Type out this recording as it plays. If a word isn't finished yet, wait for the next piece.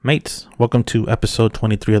Mates, welcome to episode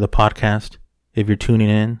 23 of the podcast. If you're tuning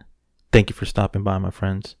in, thank you for stopping by, my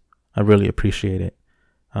friends. I really appreciate it.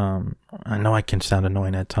 I know I can sound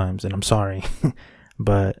annoying at times, and I'm sorry,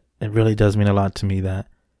 but it really does mean a lot to me that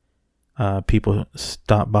people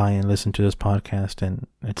stop by and listen to this podcast, and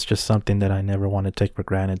it's just something that I never want to take for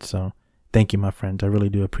granted. So thank you, my friends. I really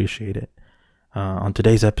do appreciate it. On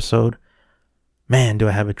today's episode, man, do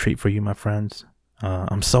I have a treat for you, my friends.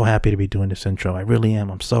 I'm so happy to be doing this intro. I really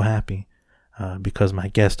am. I'm so happy because my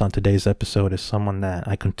guest on today's episode is someone that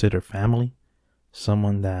I consider family,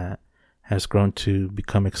 someone that has grown to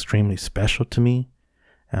become extremely special to me.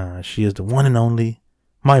 She is the one and only,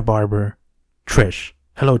 my barber, Trish.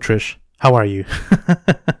 Hello, Trish. How are you?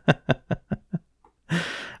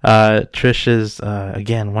 Trish is,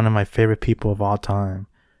 again, one of my favorite people of all time.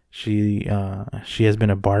 She has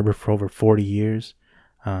been a barber for over 40 years.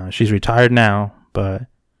 She's retired now, but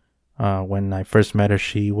when I first met her,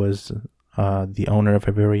 she was the owner of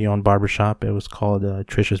her very own barbershop. It was called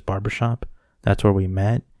Trish's Barbershop. That's where we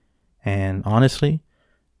met. And honestly,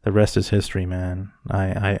 the rest is history, man.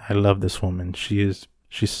 I love this woman. She's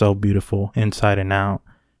so beautiful inside and out.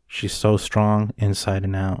 She's so strong inside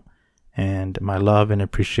and out. And my love and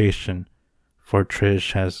appreciation for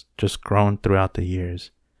Trish has just grown throughout the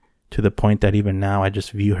years, to the point that even now I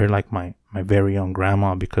just view her like my very own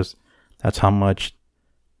grandma, because that's how much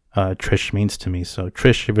Trish means to me. So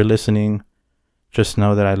Trish, if you're listening, just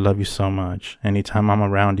know that I love you so much. Anytime I'm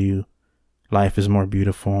around you, life is more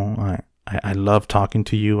beautiful. I love talking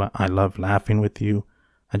to you. I love laughing with you.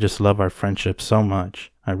 I just love our friendship so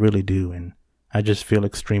much. I really do. And I just feel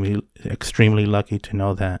extremely lucky to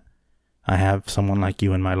know that I have someone like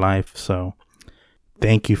you in my life. So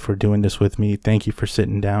thank you for doing this with me. Thank you for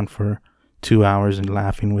sitting down for 2 hours and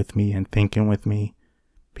laughing with me and thinking with me,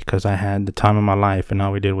 because I had the time of my life and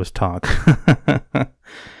all we did was talk.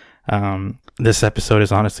 This episode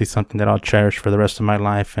is honestly something that I'll cherish for the rest of my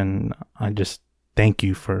life, and I just thank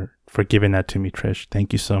you for giving that to me, Trish.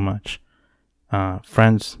 Thank you so much.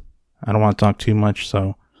 Friends, I don't want to talk too much,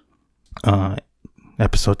 so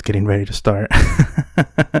episode's getting ready to start.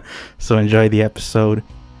 So enjoy the episode.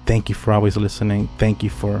 Thank you for always listening. Thank you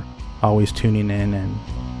for always tuning in. And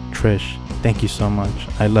Trish, thank you so much.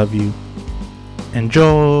 I love you.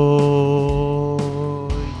 Enjoy.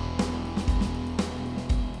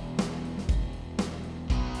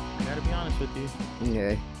 I gotta be honest with you.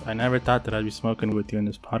 Okay. I never thought that I'd be smoking with you in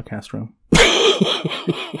this podcast room.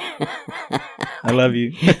 I love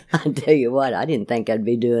you. I tell you what, I didn't think I'd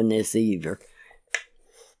be doing this either.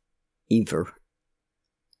 Either.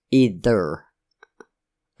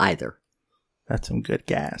 That's some good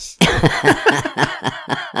gas.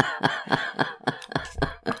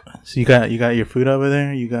 So you got your food over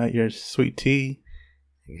there. You got your sweet tea.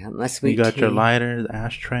 I got my sweet tea. You got your lighter, the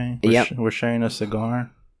ashtray. Yep. We're sharing a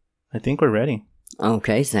cigar. I think we're ready.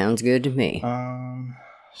 Okay, sounds good to me.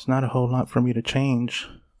 It's not a whole lot for me to change.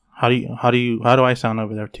 How do I sound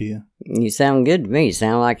over there to you? You sound good to me. You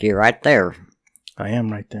sound like you're right there. I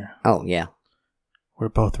am right there. Oh, yeah. We're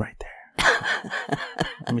both right there.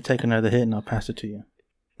 Let me take another hit and I'll pass it to you.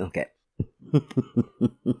 Okay.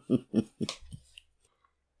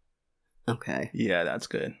 Okay. Yeah, that's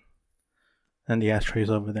good. And the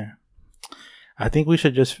ashtray's over there. I think we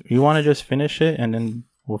should you want to just finish it and then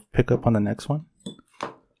we'll pick up on the next one?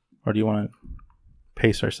 Or do you want to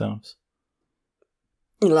pace ourselves?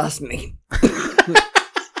 You lost me.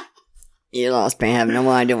 You lost me. I have no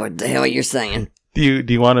idea what the hell you're saying. Do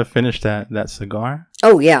you want to finish that cigar?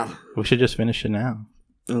 Oh, yeah. We should just finish it now.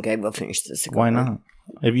 Okay, we'll finish this cigar. Why not?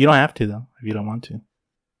 If you don't have to, though. If you don't want to.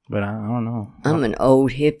 But I don't know. I'm an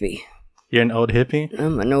old hippie. You're an old hippie?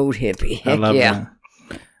 I'm an old hippie. Heck I love yeah.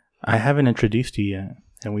 that. I haven't introduced you yet,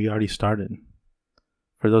 and we already started.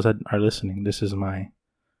 For those that are listening, this is my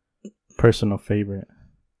personal favorite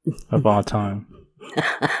of all time.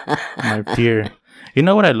 My dear. You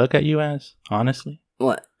know what I look at you as, honestly?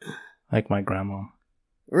 What? Like my grandma.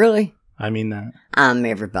 Really? I mean that. I'm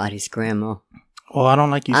everybody's grandma. Well, I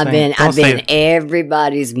don't like you saying I've been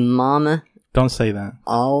everybody's mama. Don't say that.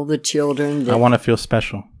 All the children. I want to feel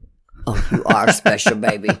special. Oh, you are special,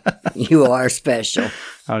 baby. You are special.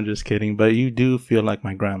 I'm just kidding. But you do feel like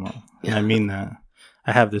my grandma. And I mean that.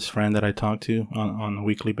 I have this friend that I talk to on a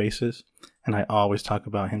weekly basis. And I always talk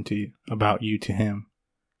about you to him.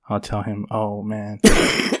 I'll tell him, oh, man.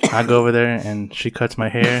 I go over there and she cuts my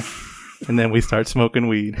hair. And then we start smoking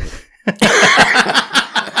weed.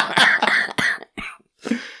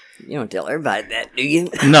 You don't tell everybody that, do you?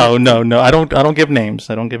 No. I don't give names.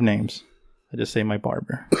 I just say my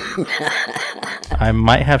barber. I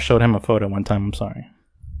might have showed him a photo one time. I'm sorry.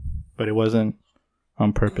 But it wasn't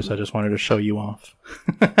on purpose. I just wanted to show you off.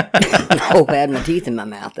 Hope I had my teeth in my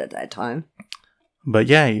mouth at that time. But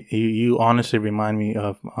yeah, you honestly remind me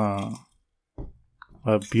of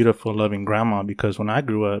a beautiful, loving grandma, because when I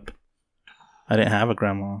grew up, I didn't have a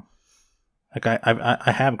grandma. Like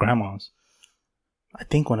I have grandmas. I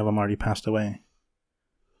think one of them already passed away.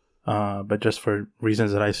 But just for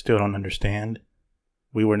reasons that I still don't understand,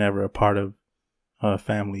 we were never a part of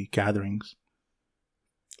family gatherings.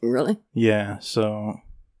 Really? Yeah. So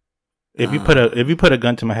if you put a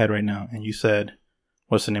gun to my head right now and you said,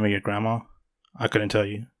 "What's the name of your grandma?" I couldn't tell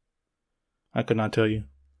you. I could not tell you.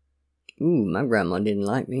 Ooh, my grandma didn't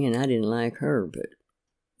like me, and I didn't like her. But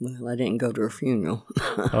well, I didn't go to her funeral.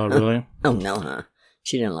 Oh, really? Oh no, huh?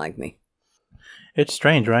 She didn't like me. It's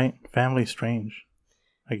strange, right? Family's strange.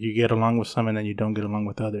 Like you get along with some and then you don't get along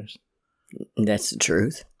with others. That's the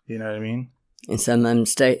truth. You know what I mean? And some of them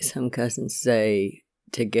some cousins stay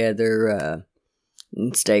together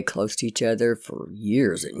and stay close to each other for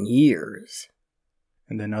years and years.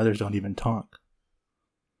 And then others don't even talk.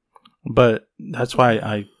 But that's why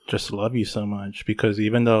I just love you so much, because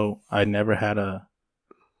even though I never had a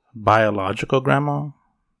biological grandma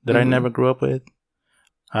that I never grew up with,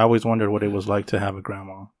 I always wondered what it was like to have a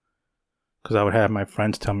grandma. Because I would have my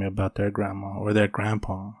friends tell me about their grandma or their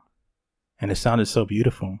grandpa. And it sounded so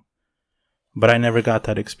beautiful. But I never got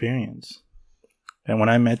that experience. And when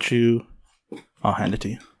I met you, I'll hand it to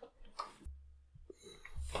you.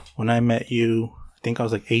 When I met you, I think I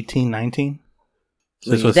was like 18, 19.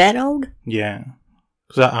 Were you that old? Yeah.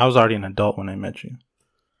 Because I was already an adult when I met you.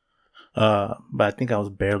 But I think I was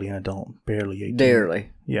barely an adult. Barely 18. Barely.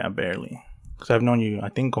 Yeah, barely. Because I've known you, I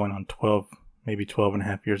think, going on 12, maybe 12 and a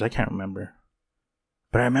half years. I can't remember.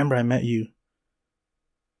 But I remember I met you.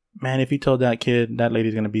 Man, if you told that kid that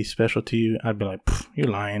lady's going to be special to you, I'd be like,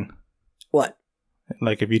 you're lying. What?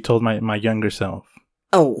 Like if you told my younger self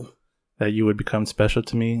that you would become special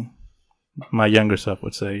to me, my younger self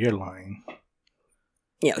would say, you're lying.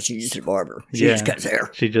 Yeah, she's just a barber. She just cuts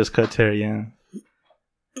hair. She just cuts hair, yeah.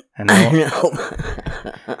 And now, I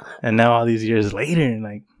know. And now all these years later,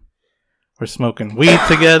 like, we're smoking weed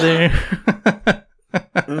together.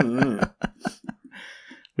 Mm-hmm.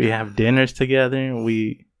 We have dinners together.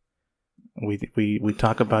 We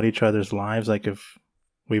talk about each other's lives like if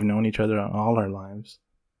we've known each other all our lives.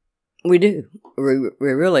 We do. We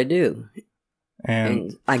really do.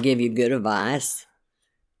 And I give you good advice.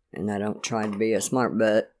 And I don't try to be a smart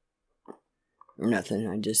butt or nothing.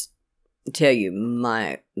 I just tell you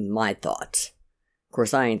my thoughts. Of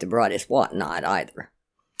course, I ain't the brightest whatnot either.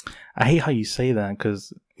 I hate how you say that,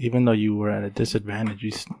 because even though you were at a disadvantage,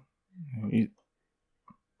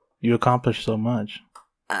 you accomplished so much.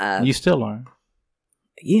 You still are.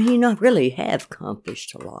 You not really have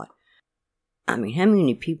accomplished a lot. I mean, how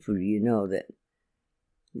many people do you know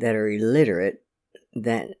that are illiterate,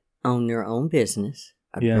 that own their own business,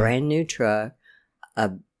 a brand new truck,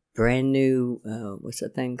 a brand new, what's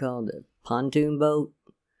that thing called? A pontoon boat?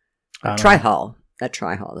 Tri-haul. That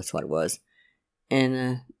tri-haul, that's what it was. And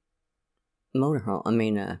a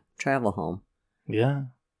motorhome, a travel home. Yeah.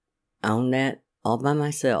 I own that all by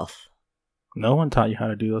myself. No one taught you how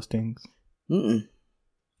to do those things. Mm-mm.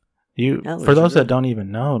 For those that don't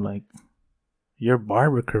even know, like, your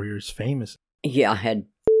barber career is famous. Yeah, I had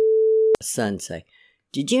a son say,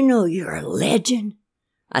 "Did you know you're a legend?"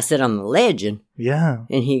 I said, "I'm a legend." Yeah.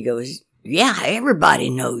 And he goes, "Yeah, everybody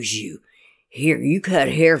knows you. Here, you cut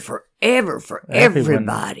hair forever for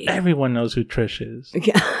everybody." Everyone knows who Trish is.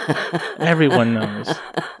 Everyone knows.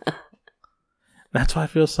 That's why I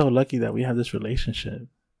feel so lucky that we have this relationship.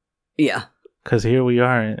 Yeah. Because here we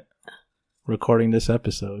are recording this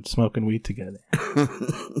episode, smoking weed together.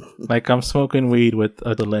 Like I'm smoking weed with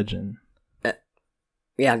the legend.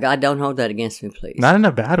 Yeah, God, don't hold that against me, please. Not in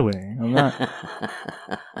a bad way. I'm not.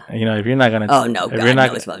 If you're not gonna. Oh no, God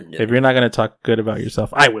knows what I'm doing. If you're not gonna talk good about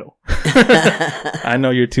yourself, I will. I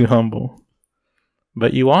know you're too humble,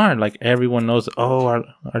 but you are. Like everyone knows. Oh, our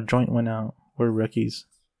joint went out. We're rookies.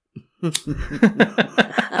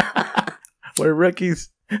 We're rookies.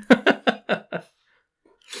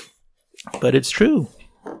 But it's true.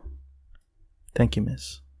 Thank you,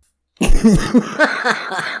 miss. Can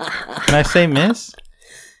I say miss?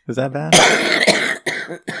 Is that bad?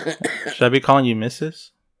 Should I be calling you Mrs.?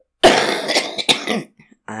 I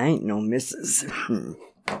ain't no missus.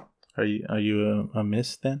 Are you a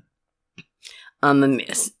miss then? I'm a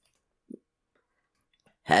miss.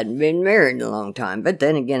 Hadn't been married in a long time, but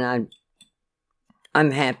then again,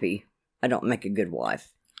 I'm happy. I don't make a good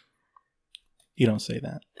wife. You don't say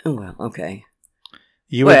that. Oh well, okay.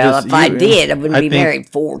 You were Well, just, if I you- did, I wouldn't I be think- married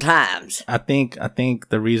 4 times. I think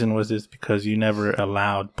the reason was just because you never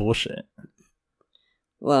allowed bullshit.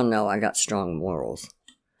 Well, no, I got strong morals.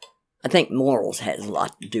 I think morals has a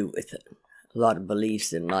lot to do with it. A lot of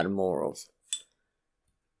beliefs and a lot of morals.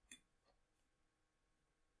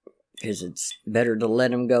 Because it's better to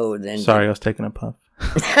let them go than... Sorry, I was taking a puff.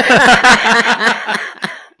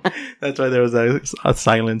 That's why there was a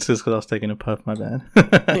silence, just because I was taking a puff. My bad.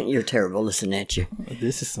 You're terrible. Listen at you.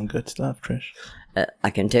 This is some good stuff, Trish. I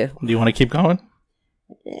can tell. Do you want to keep going?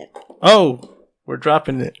 Yeah, Oh, we're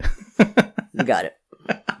dropping it. you got it.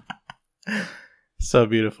 So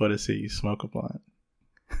beautiful to see you smoke a blunt.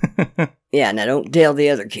 Yeah, now don't tell the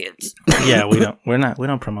other kids. Yeah, we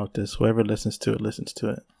don't promote this. Whoever listens to it listens to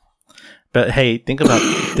it. But hey, think about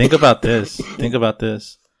this. Think about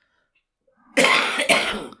this.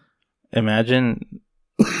 Imagine,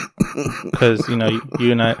 because you know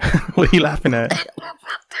you and I. What are you laughing at?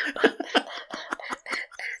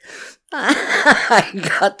 I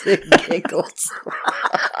got the giggles.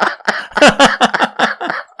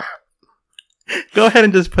 Go ahead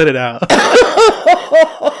and just put it out.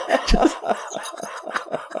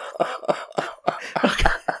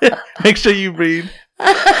 Okay. Make sure you breathe.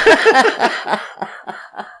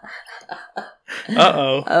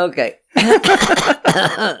 Uh-oh. Okay.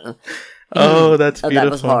 Oh, that's beautiful.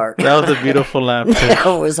 That was hard. That was a beautiful laugh. That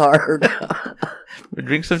was hard.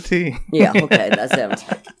 Drink some tea. Yeah, okay, that sounds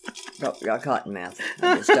right. Probably got cotton mouth.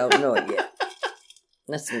 I just don't know it yet.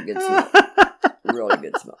 That's some good smoke. Really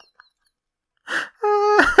good smoke.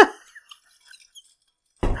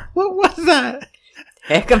 What was that?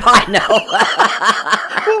 Heck if I know.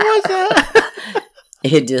 What was that?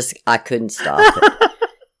 It just, I couldn't stop it.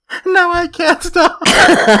 No, I can't stop.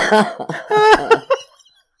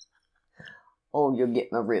 Oh, you'll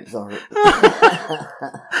get my ribs hurt.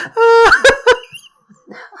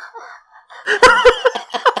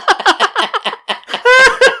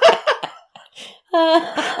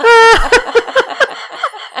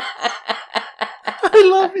 I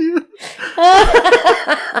love you.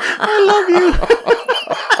 I love you.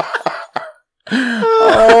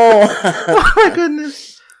 Oh my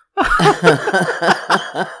goodness.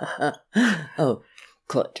 Oh,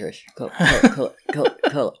 call it, Trish. Call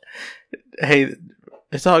it. Hey,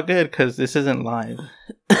 it's all good because this isn't live.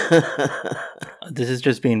 This is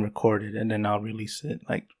just being recorded, and then I'll release it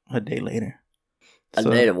like a day later. A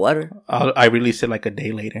day of water? I release it like a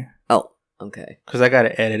day later. Oh, okay. Because I got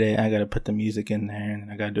to edit it. I got to put the music in there,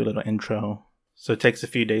 and I got to do a little intro. So it takes a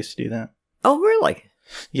few days to do that. Oh, really?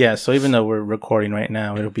 Yeah, so even though we're recording right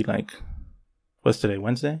now, it'll be like, what's today,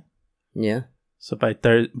 Wednesday? Yeah. So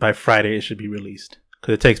by Friday, it should be released.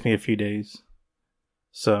 Because it takes me a few days.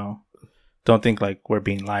 So don't think like we're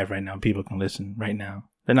being live right now. People can listen right now.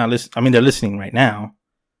 They're not listening. I mean, they're listening right now.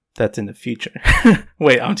 That's in the future.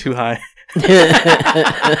 Wait, I'm too high.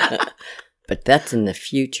 But that's in the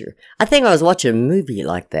future. I think I was watching a movie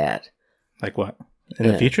like that. Like what? In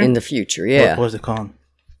the future? In the future, yeah. What was it called?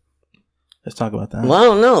 Let's talk about that. Well, I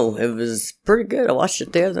don't know. It was pretty good. I watched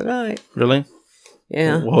it the other night. Really?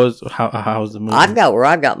 Yeah. How was the movie? I've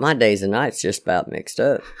got my days and nights just about mixed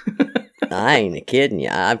up. I ain't kidding you.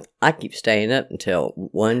 I keep staying up until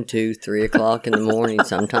 1, 2, 3 o'clock in the morning,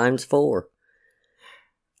 sometimes 4.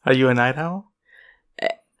 Are you a night owl?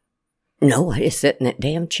 No, I just sit in that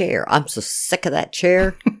damn chair. I'm so sick of that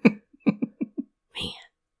chair. Man.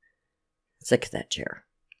 Sick of that chair.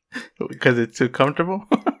 Because it's too comfortable?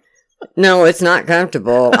 No, it's not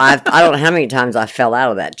comfortable. I don't know how many times I fell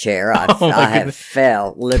out of that chair. I have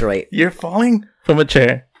fell, literally. You're falling from a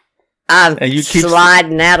chair. I'm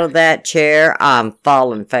sliding out of that chair. I'm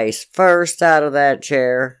falling face first out of that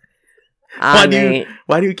chair. Why do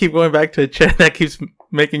you keep going back to a chair that keeps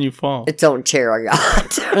making you fall? It's on a chair I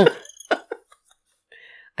got.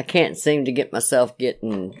 I can't seem to get myself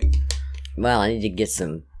getting... Well, I need to get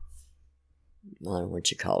some... I don't know what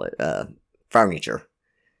you call it. Furniture.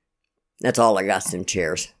 That's all I got, some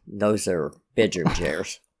chairs. Those are bedroom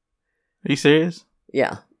chairs. Are you serious?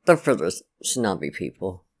 Yeah. They're for the snobby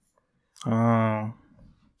people. Oh.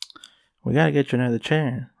 We gotta get you another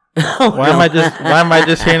chair. Why am I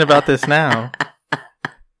just hearing about this now?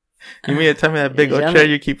 You mean to tell me that big old chair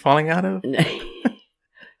you keep falling out of?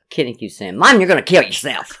 Kidding keeps saying, Mom, you're gonna kill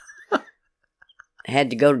yourself. I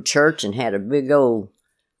had to go to church and had a big old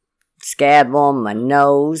scab on my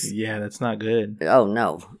nose. Yeah, that's not good. Oh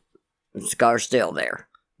no. The scar's still there.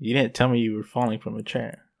 You didn't tell me you were falling from a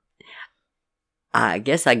chair. I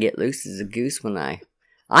guess I get loose as a goose when I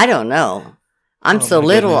don't know. I'm so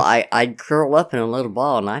little, I'd curl up in a little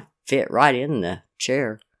ball and I fit right in the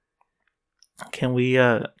chair. Can we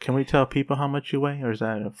tell people how much you weigh, or is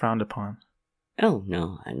that frowned upon? Oh,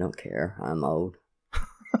 no, I don't care. I'm old.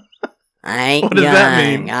 I ain't What does young. that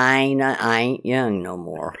mean? I ain't young no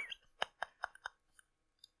more.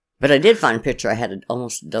 But I did find a picture. I had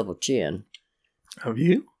almost a double chin. Of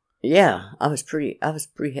you? Yeah, I was pretty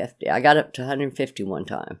hefty. I got up to 150 one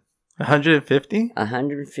time. 150?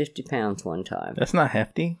 150 pounds one time. That's not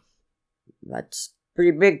hefty. That's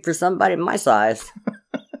pretty big for somebody my size.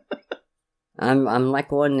 I'm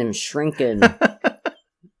like one of them shrinking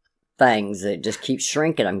things that just keep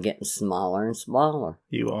shrinking. I'm getting smaller and smaller.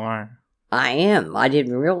 You are. I am. I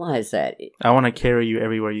didn't realize that. I want to carry you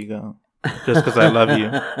everywhere you go. Just because I love you.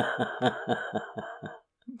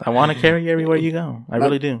 I want to carry you everywhere you go. I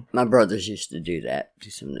really do. My brothers used to do that. Do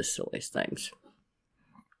some of the silliest things.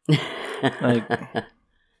 Like,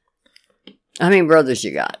 how many brothers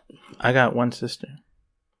you got? I got one sister.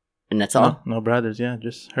 And that's all? No brothers, yeah.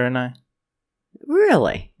 Just her and I.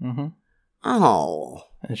 Really? Mm-hmm. Oh.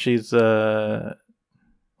 And she's 1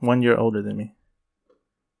 year older than me.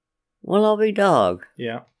 Well, I'll be dog.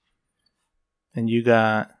 Yeah. And you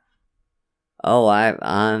got... Oh,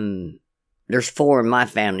 I'm... There's 4 in my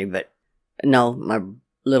family, but... No, my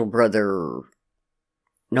little brother...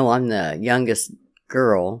 No, I'm the youngest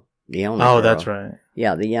girl. The only girl. that's right.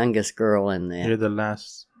 Yeah, the youngest girl in the... You're the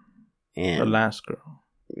last girl.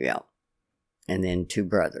 Yeah. And then 2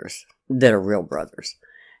 brothers that are real brothers.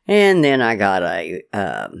 And then I got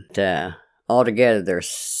altogether there's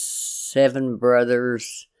 7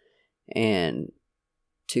 brothers and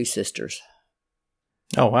 2 sisters.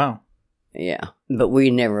 Oh, wow. Yeah. But we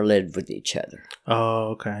never lived with each other.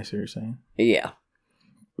 Oh, okay. I see what you're saying. Yeah.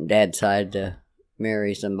 Dad decided to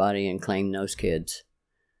marry somebody and claim those kids.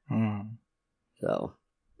 Mm. So.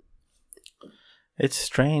 It's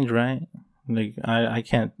strange, right? Like, I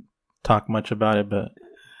can't talk much about it, but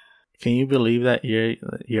can you believe that you're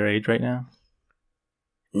your age right now?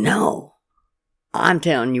 No. I'm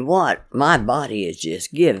telling you what, my body is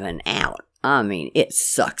just giving out. I mean, it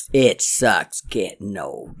sucks. It sucks getting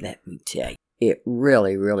old, let me tell you. It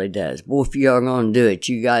really, really does. Well, if you're going to do it,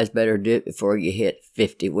 you guys better do it before you hit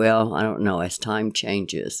 50. Well, I don't know. As time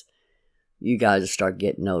changes, you guys will start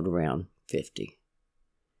getting old around 50.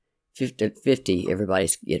 50,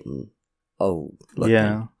 everybody's getting old looking.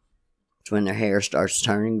 Yeah. It's when their hair starts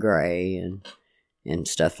turning gray and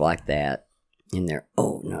stuff like that. And they're,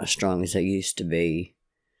 not as strong as they used to be.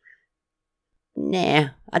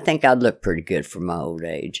 Nah, I think I'd look pretty good for my old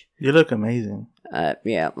age. You look amazing.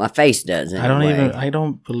 Yeah, my face does anyway. I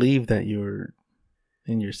don't believe that you're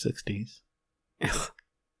in your 60s.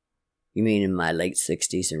 You mean in my late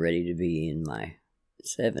 60s and ready to be in my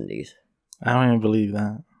 70s? I don't even believe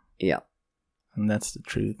that. Yeah. And that's the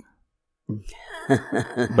truth.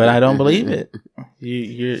 But I don't believe it.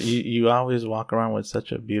 You always walk around with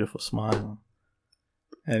such a beautiful smile.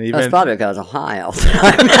 And even... That's probably because I'm high all the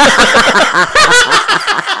time.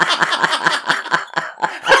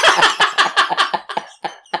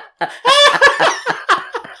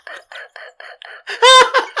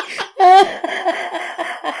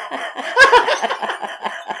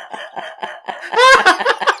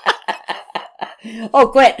 Oh,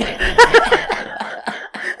 quit.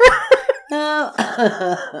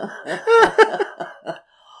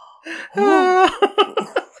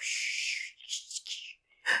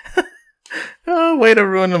 Oh, way to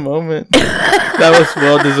ruin the moment. That was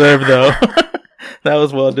well deserved, though. That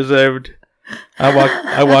was well deserved.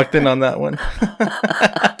 I walked in on that one.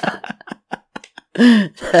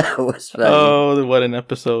 That was funny. Oh, what an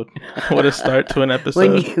episode! What a start to an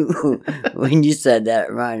episode. When you said that,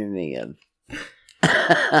 it reminded me of.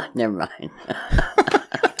 Never mind.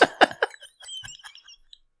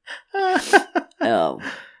 Oh,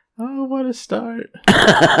 what a start!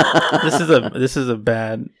 This is a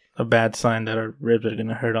bad sign that our ribs are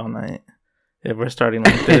gonna hurt all night if we're starting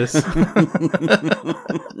like this.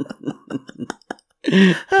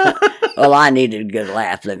 Well, I needed a good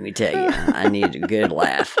laugh. Let me tell you, I needed a good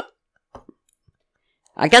laugh.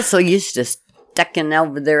 I got so used to sticking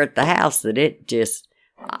over there at the house that it just,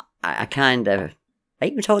 I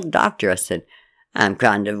even told the doctor, I said, I'm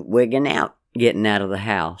kind of wigging out, getting out of the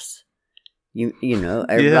house. You know,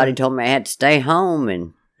 everybody told me I had to stay home,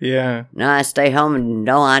 and yeah, now I stay home, and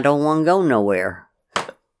no, I don't want to go nowhere.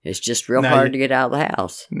 It's just real hard to get out of the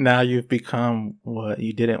house. Now you've become what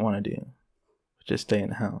you didn't want to do. Just stay in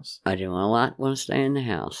the house. I didn't want to stay in the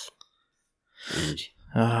house. And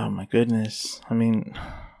oh my goodness. I mean,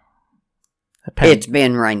 it's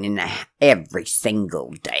been raining every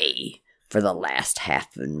single day for the last half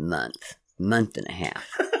of the month and a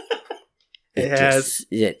half.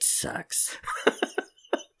 It sucks.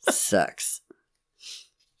 Sucks.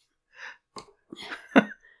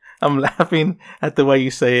 I'm laughing at the way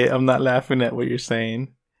you say it. I'm not laughing at what you're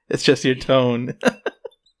saying. It's just your tone.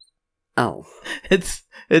 Oh. It's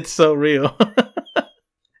so real.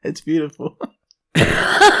 It's beautiful.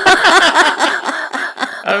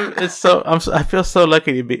 I feel so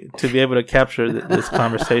lucky to be able to capture this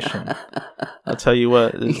conversation. I'll tell you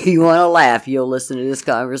what. You want to laugh, you'll listen to this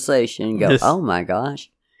conversation and go, oh my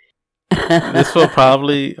gosh. This will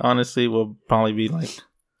honestly be like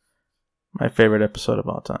my favorite episode of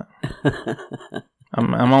all time.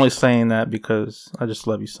 I'm only saying that because I just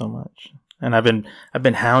love you so much, and I've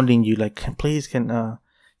been hounding you like, please can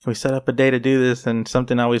we set up a day to do this, and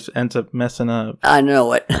something always ends up messing up. I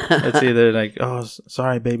know it. It's either like, oh,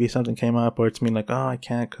 sorry, baby, something came up, or it's me like, oh, I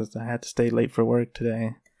can't because I had to stay late for work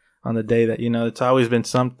today on the day that, it's always been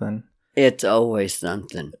something. It's always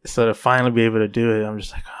something. So to finally be able to do it, I'm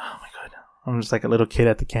just like, oh my God. I'm just like a little kid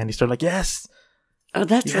at the candy store, like, yes. Oh,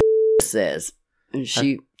 that's what says. And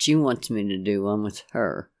she wants me to do one with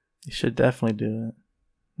her. You should definitely do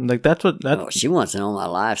it. Like, she wants to know my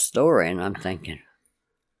life story, and I'm thinking,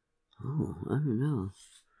 oh, I don't know.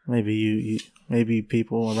 Maybe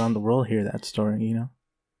people around the world hear that story,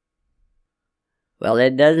 Well,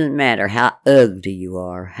 it doesn't matter how ugly you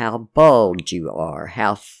are, how bald you are,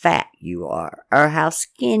 how fat you are, or how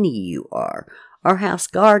skinny you are, or how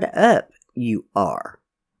scarred up you are.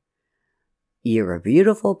 You're a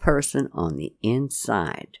beautiful person on the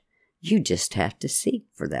inside. You just have to seek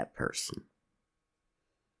for that person.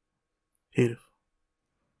 Beautiful.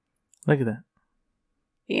 Look at that.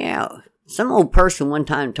 Yeah. Some old person one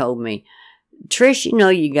time told me, Trish,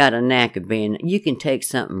 you got a knack of you can take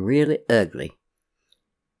something really ugly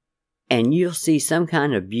and you'll see some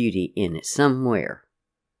kind of beauty in it somewhere.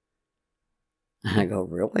 I go,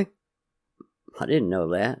 really? I didn't know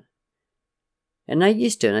that. And I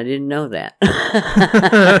used to, and I didn't know that.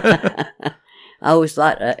 I always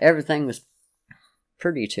thought everything was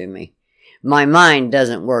pretty to me. My mind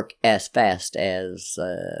doesn't work as fast as...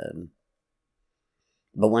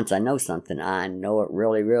 but once I know something, I know it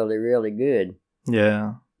really, really, really good.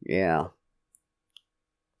 Yeah. Yeah.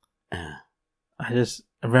 I just...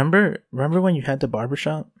 Remember when you had the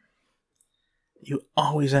barbershop? You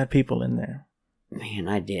always had people in there. Man,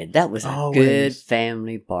 I did. That was a good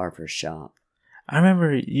family barbershop. I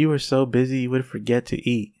remember you were so busy you would forget to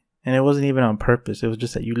eat. And it wasn't even on purpose. It was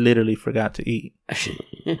just that you literally forgot to eat. I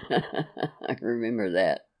remember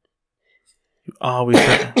that.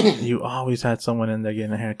 You always had someone in there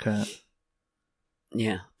getting a haircut.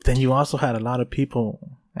 Yeah. Then you also had a lot of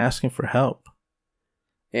people asking for help.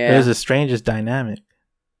 Yeah. It was the strangest dynamic.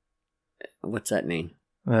 What's that mean?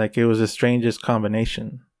 Like, it was the strangest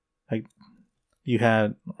combination. Like, you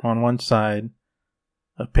had on one side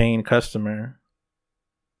a paying customer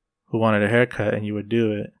who wanted a haircut and you would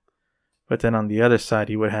do it. But then on the other side,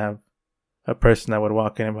 you would have a person that would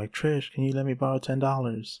walk in and be like, Trish, can you let me borrow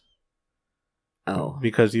 $10? Oh.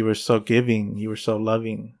 Because you were so giving, you were so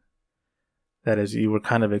loving, that as you were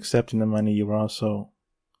kind of accepting the money, you were also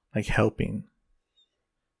like helping.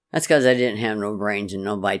 That's because I didn't have no brains and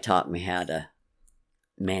nobody taught me how to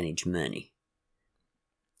manage money.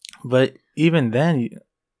 But even then,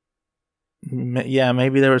 yeah,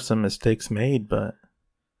 maybe there were some mistakes made, but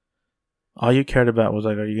all you cared about was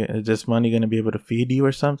like, is this money going to be able to feed you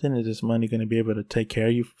or something? Is this money going to be able to take care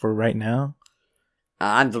of you for right now?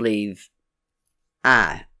 I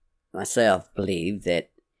myself believe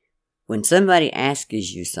that when somebody asks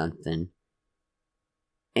you something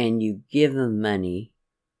and you give them money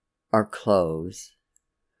or clothes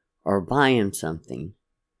or buy them something,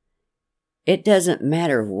 it doesn't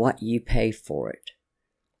matter what you pay for it,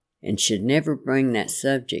 and should never bring that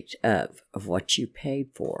subject up of what you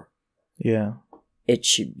paid for. Yeah. It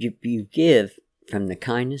should you give from the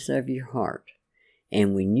kindness of your heart.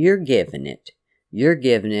 And when you're giving it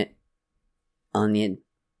on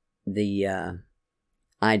the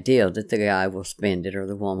ideal that the guy will spend it or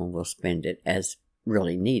the woman will spend it as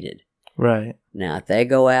really needed. Right. Now, if they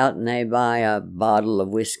go out and they buy a bottle of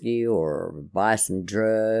whiskey or buy some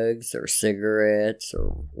drugs or cigarettes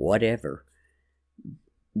or whatever,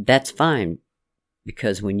 that's fine,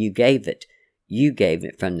 because when you gave it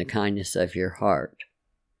from the kindness of your heart.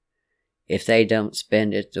 If they don't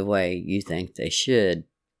spend it the way you think they should,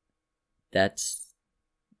 that's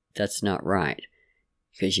not right.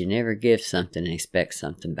 Because you never give something and expect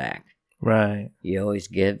something back. Right. You always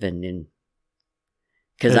give and then...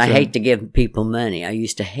 Because I hate to give people money. I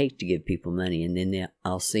used to hate to give people money, and then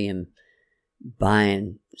I'll see them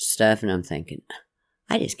buying stuff, and I'm thinking,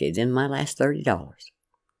 I just gave them my last $30.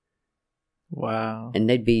 Wow. And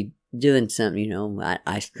they'd be doing something,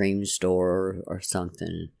 ice cream store or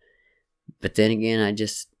something. But then again, I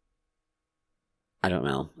just I don't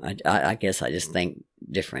know. I guess I just think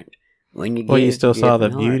different. When you Well, you give, still saw give the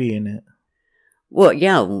from heart. beauty in it. Well,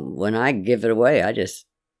 yeah, when I give it away,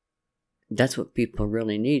 that's what people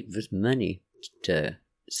really need was money to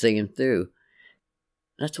see them through.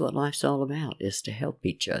 That's what life's all about, is to help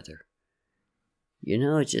each other. You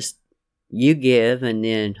know, it's just, you give and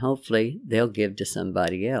then hopefully they'll give to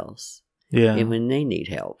somebody else. Yeah. And when they need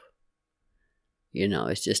help. You know,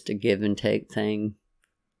 it's just a give and take thing.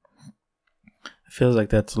 It feels like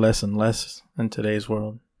that's less and less in today's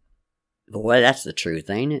world. Boy, that's the truth,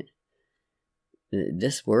 ain't it?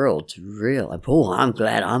 This world's real. Boy, I'm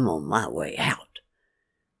glad I'm on my way out.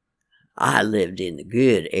 I lived in the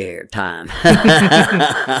good air time.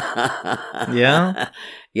 Yeah?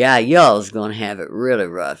 Yeah, y'all's going to have it really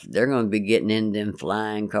rough. They're going to be getting in them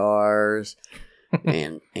flying cars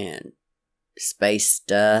and space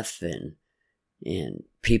stuff and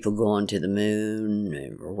people going to the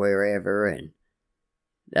moon or wherever. And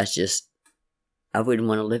that's just, I wouldn't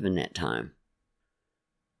want to live in that time.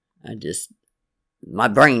 My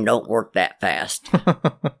brain don't work that fast.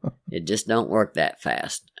 It just don't work that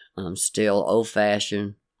fast. I'm still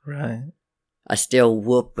old-fashioned. Right. I still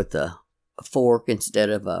whoop with a fork instead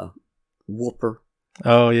of a whooper.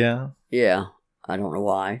 Oh, yeah. Yeah, I don't know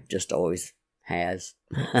why. Just always has.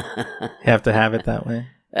 You have to have it that way.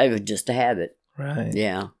 It was just a habit. Right.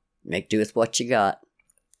 Yeah, make do with what you got.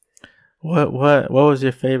 What was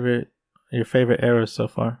your favorite era so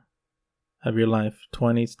far of your life?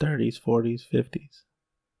 20s, 30s, 40s, 50s,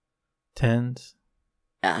 10s?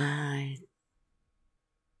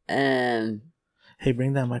 Hey,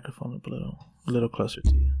 bring that microphone up a little closer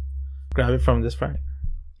to you. Grab it from this part.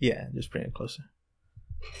 Yeah, just bring it closer.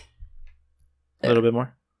 A little bit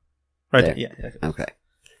more. Right there. Yeah. Okay.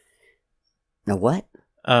 Now what?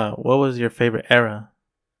 What was your favorite era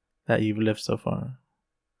that you've lived so far?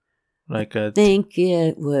 Like I think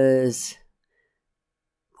it was.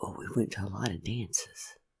 Well, we went to a lot of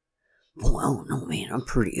dances. Boy, I don't know, man. I'm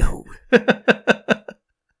pretty old.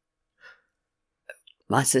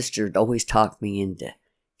 My sister would always talk me into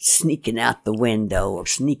sneaking out the window or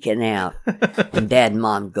sneaking out when Dad and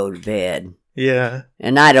Mom go to bed. Yeah.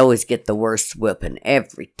 And I'd always get the worst whooping.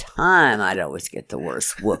 Every time I'd always get the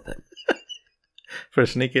worst whooping. For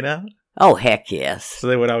sneaking out? Oh, heck yes. So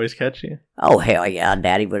they would always catch you? Oh, hell yeah.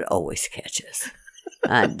 Daddy would always catch us.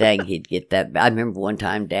 Dang, he'd get that. I remember one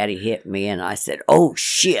time Daddy hit me and I said, "Oh,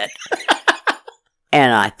 shit."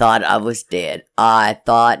 And I thought I was dead. I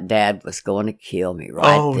thought Dad was going to kill me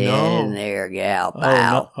right then and there. Yeah,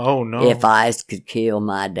 wow. Oh, no. If I could kill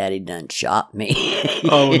my daddy, done shot me.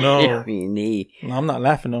 Oh, no. I mean, No, I'm not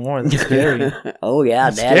laughing no more. That's scary. Oh, yeah.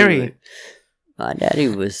 That's scary. My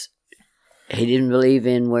daddy he didn't believe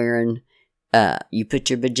in wearing, you put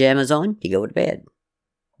your pajamas on, you go to bed.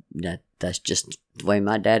 That's just the way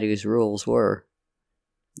my daddy's rules were.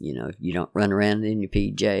 You know, you don't run around in your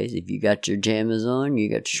PJs. If you got your pajamas on, you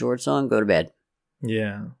got your shorts on, go to bed.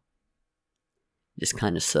 Yeah. Just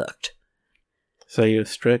kind of sucked. So you were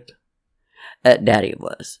strict? Daddy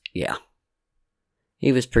was, yeah.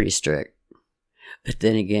 He was pretty strict. But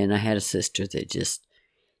then again, I had a sister that just,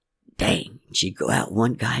 dang, she'd go out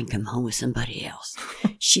one guy and come home with somebody else.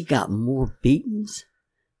 She got more beatings.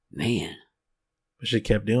 Man. But she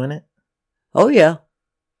kept doing it? Oh, yeah.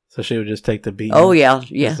 So she would just take the beating? Oh, yeah.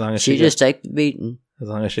 As long as she just take the beating. As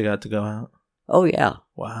long as she got to go out? Oh, yeah.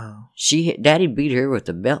 Wow. Daddy beat her with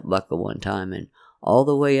a belt buckle one time, and all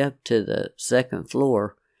the way up to the second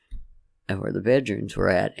floor where the bedrooms were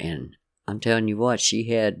at. And I'm telling you what, she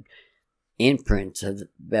had imprints of the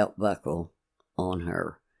belt buckle on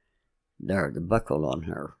her. The buckle on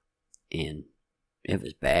her. And it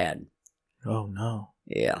was bad. Oh, no.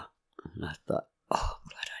 Yeah. And I thought, oh, I'm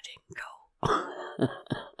glad I didn't go.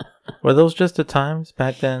 Were those just the times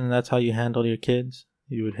back then? That's how you handled your kids?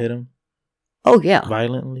 You would hit them? Oh, yeah.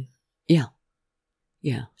 Violently? Yeah.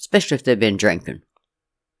 Yeah. Especially if they've been drinking.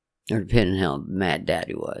 Or depending on how mad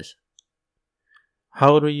Daddy was.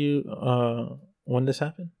 How old were you when this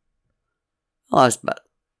happened? Oh, I was about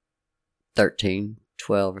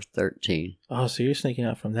 12 or 13. Oh, so you're sneaking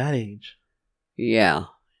out from that age? Yeah.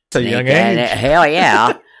 It's a young age. Hell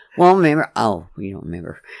yeah. Well, remember. Oh, you don't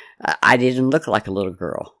remember. I didn't look like a little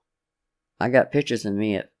girl. I got pictures of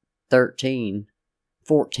me at 13,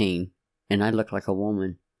 14, and I looked like a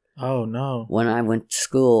woman. Oh, no. When I went to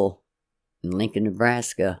school in Lincoln,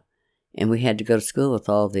 Nebraska, and we had to go to school with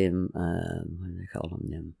all them, what do they call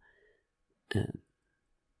them?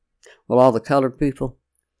 All the colored people.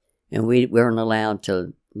 And we weren't allowed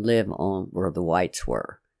to live on where the whites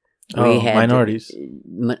were. Minorities.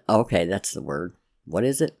 Okay, that's the word. What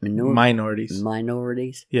is it? Minorities.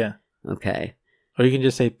 Minorities? Yeah. Okay. Or you can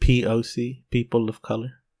just say POC, people of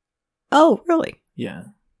color. Oh, really? Yeah.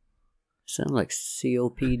 Sounds like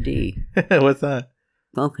COPD. What's that?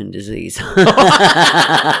 Smoking disease. Please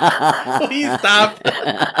stop.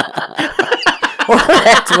 Well,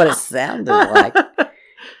 that's what it sounded like.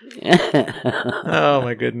 Oh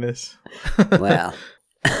my goodness. Well.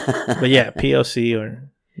 But yeah, POC, or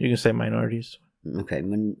you can say minorities. Okay,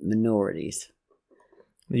 minorities.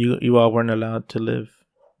 You all weren't allowed to live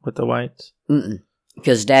with the whites?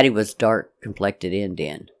 Because Daddy was dark complected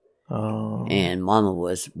Indian. Oh. And Mama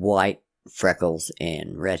was white, freckles,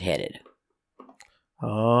 and redheaded.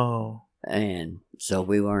 Oh. And so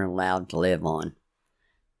we weren't allowed to live on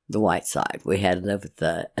the white side. We had to live with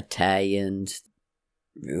the Italians,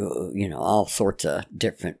 all sorts of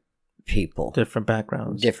different people. Different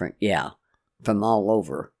backgrounds. Different, yeah. From all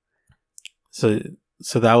over. So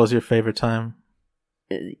that was your favorite time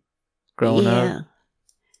growing up?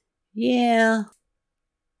 Yeah.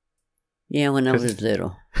 Yeah, when I was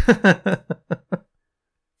little.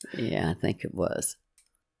 Yeah, I think it was.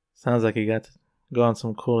 Sounds like you got to go on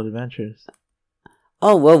some cool adventures.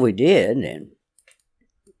 Oh, well, we did. And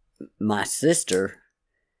my sister,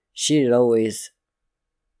 she'd always...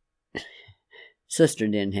 Sister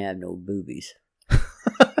didn't have no boobies.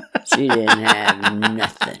 She didn't have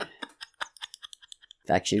nothing. In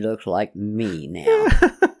fact, she looks like me now.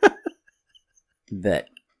 But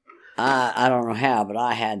I don't know how, but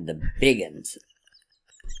I had the big uns.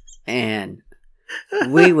 And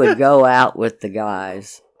we would go out with the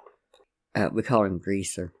guys. We call him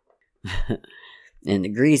Greaser. And the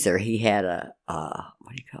Greaser, he had a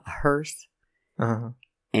hearse. Uh-huh.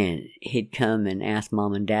 And he'd come and ask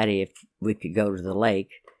Mom and Daddy if we could go to the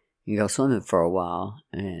lake and go swimming for a while.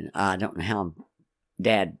 And I don't know how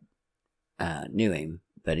Dad knew him,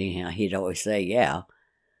 but anyhow, he'd always say, yeah.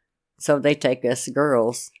 So they'd take us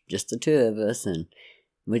girls, just the two of us, and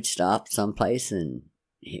we'd stop someplace and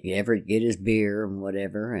Everett get his beer and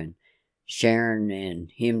whatever, and Sharon and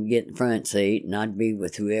him get in the front seat, and I'd be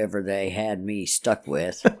with whoever they had me stuck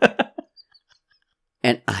with.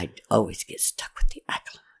 And I'd always get stuck with the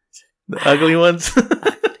ugly ones. The ugly ones?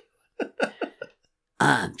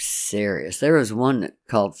 I'm serious. There was one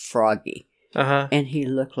called Froggy, and he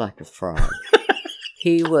looked like a frog.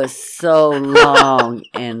 He was so long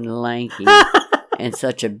and lanky and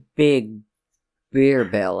such a big beer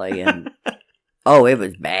belly. And oh, it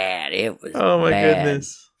was bad. It was my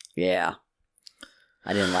goodness. Yeah.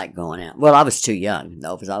 I didn't like going out. Well, I was too young,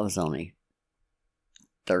 though, because I was only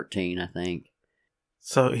 13, I think.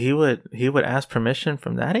 So he would ask permission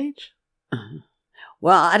from that age?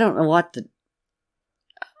 Well, I don't know what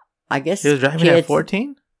I guess he was driving at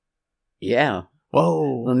 14? Yeah.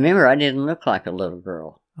 Whoa. Remember, I didn't look like a little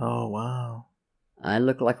girl. Oh, wow. I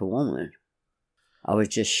looked like a woman. I was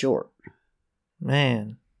just short.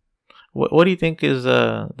 Man. What do you think is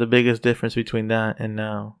the biggest difference between that and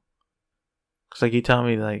now? Because like you tell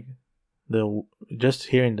me, like, just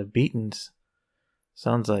hearing the beatings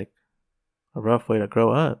sounds like a rough way to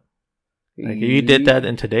grow up. Like, if you did that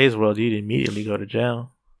in today's world, you'd immediately go to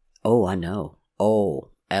jail. Oh, I know. Oh,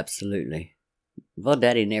 absolutely. Well,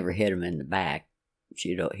 Daddy never hit him in the back.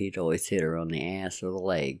 He'd always hit her on the ass or the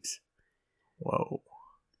legs. Whoa.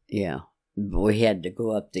 Yeah. We had to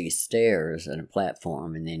go up these stairs and a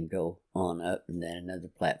platform and then go on up and then another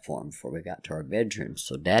platform before we got to our bedroom.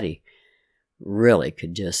 So Daddy really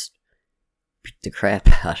could just beat the crap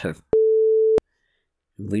out of her.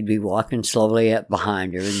 We'd be walking slowly up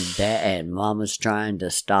behind her, and Mama's trying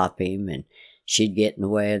to stop him, and she'd get in the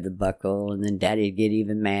way of the buckle, and then Daddy'd get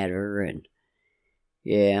even madder, and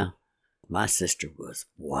yeah, my sister was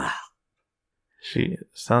wild. She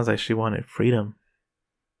sounds like she wanted freedom.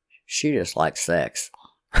 She just liked sex.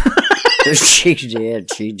 She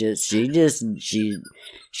did.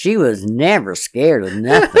 She was never scared of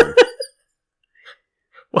nothing.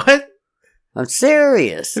 What? I'm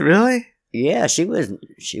serious. Really? Yeah, she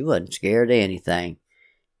wasn't scared of anything.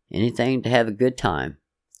 Anything to have a good time.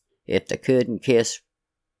 If they couldn't kiss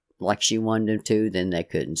like she wanted them to, then they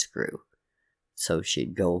couldn't screw. So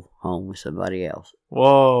she'd go home with somebody else.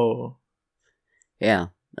 Whoa. Yeah,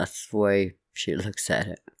 that's the way she looks at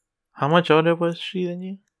it. How much older was she than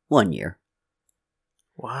you? 1 year.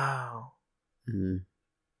 Wow.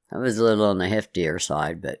 I was a little on the heftier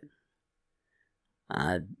side, but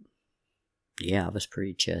I was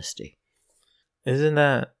pretty chesty. Isn't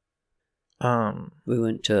that, We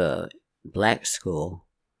went to a black school.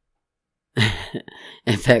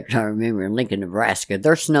 In fact, I remember in Lincoln, Nebraska,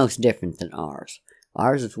 their snow's different than ours.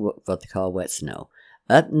 Ours is what they call wet snow.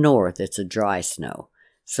 Up north, it's a dry snow.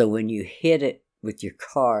 So when you hit it with your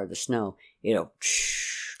car, the snow, it'll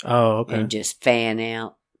Oh, okay. and just fan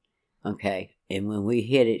out. Okay. And when we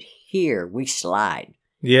hit it here, we slide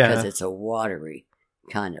because Yeah. it's a watery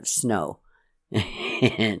kind of snow.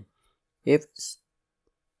 And it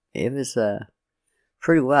was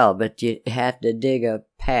pretty well, but you have to dig a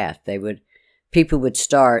path. People would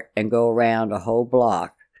start and go around a whole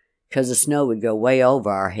block because the snow would go way over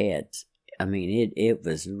our heads. I mean, it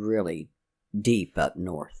was really deep up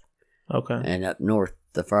north. Okay. And up north,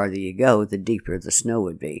 the farther you go, the deeper the snow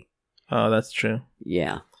would be. Oh, that's true.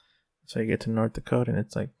 Yeah. So you get to North Dakota and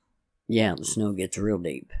it's like Yeah, the snow gets real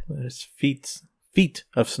deep. there's feet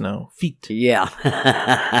of snow. Feet. Yeah.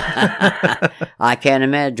 I can't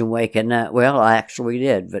imagine waking up. Well, I actually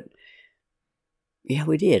did, but yeah,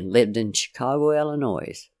 we did. Lived in Chicago,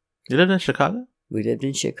 Illinois. You lived in Chicago? We lived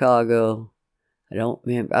in Chicago. I don't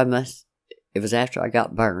remember. It was after I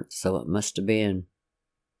got burnt, so it must have been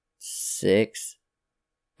 6,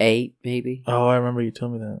 8, maybe. Oh, I remember you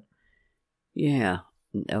told me that. Yeah,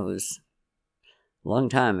 that was a long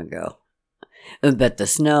time ago. But the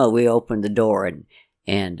snow, we opened the door and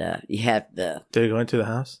you have the... Did you go into the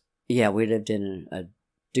house? Yeah, we lived in a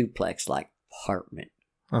duplex-like apartment.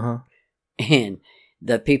 Uh-huh. And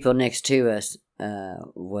the people next to us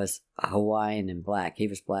was Hawaiian and black. He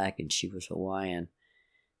was black and she was Hawaiian.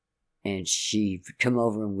 And she'd come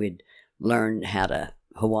over and we'd learn how to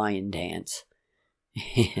Hawaiian dance.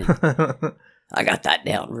 And I got that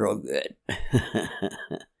down real good.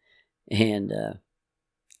 And,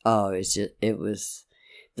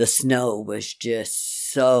 the snow was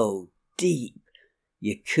just so deep.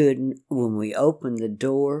 You couldn't, when we opened the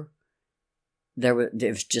door, there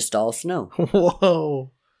was just all snow.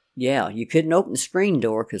 Whoa. Yeah, you couldn't open the screen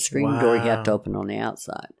door because screen door you have to open on the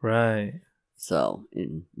outside. Right. So,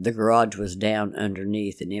 and the garage was down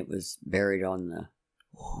underneath and it was buried on the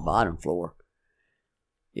bottom floor.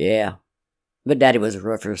 Yeah. But Daddy was a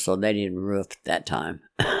roofer, so they didn't roof at that time.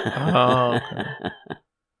 Oh, okay.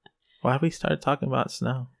 Why have we started talking about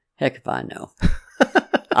snow? Heck if I know.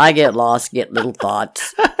 I get lost, get little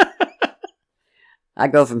thoughts. I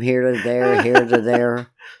go from here to there, here to there.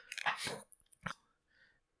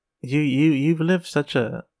 You've lived such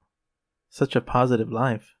a positive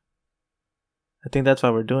life. I think that's why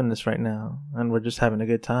we're doing this right now, and we're just having a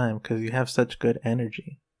good time because you have such good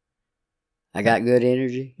energy. I got good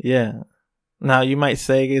energy? Yeah. Now you might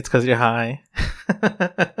say it's because you're high,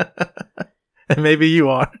 and maybe you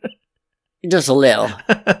are. Just a little.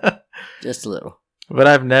 Just a little. But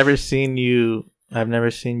I've never seen you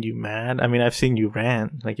mad. I mean, I've seen you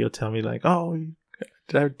rant. Like, you'll tell me, like, oh,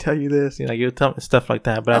 did I tell you this? You know, you'll tell me stuff like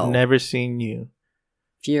that. But I've never seen you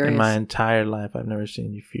furious. In my entire life. I've never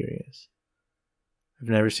seen you furious. I've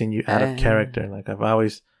never seen you out of character. Like, I've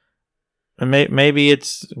always... Maybe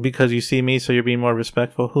it's because you see me, so you're being more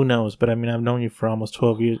respectful. Who knows? But, I mean, I've known you for almost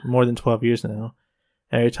 12 years, more than 12 years now.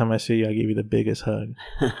 Every time I see you, I give you the biggest hug.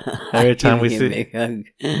 Every time we see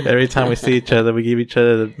each other, we give each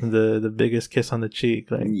other the biggest kiss on the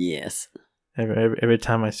cheek. Like, yes. Every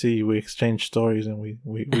time I see you, we exchange stories and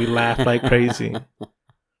we laugh like crazy.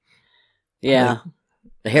 Yeah.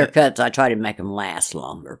 The haircuts, I try to make them last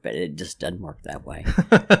longer, but it just doesn't work that way.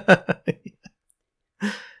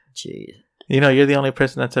 Jeez. You know, you're the only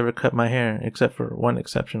person that's ever cut my hair, except for one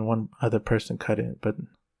exception. One other person cut it, but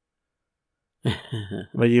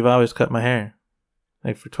you've always cut my hair.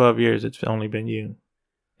 Like, for 12 years, it's only been you.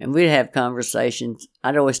 And we'd have conversations.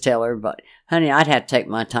 I'd always tell her, but honey, I'd have to take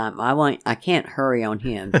my time. I can't hurry on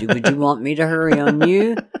him. Would you want me to hurry on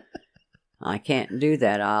you? I can't do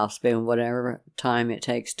that. I'll spend whatever time it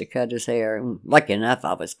takes to cut his hair. Lucky enough,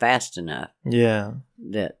 I was fast enough. Yeah.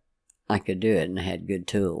 That I could do it and I had good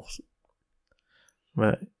tools.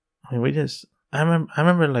 But I mean, I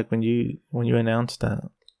remember like when you announced that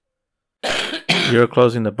you were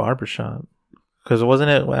closing the barbershop, because wasn't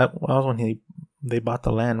it was when they bought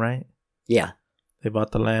the land, right? Yeah, they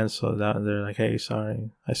bought the land, so that they're like, hey,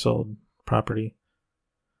 sorry, I sold property.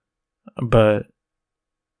 But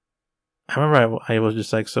I remember I was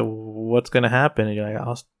just like, so what's gonna happen? And you're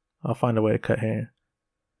like, I'll find a way to cut hair.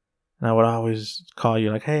 And I would always call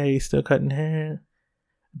you like, hey, are you still cutting hair?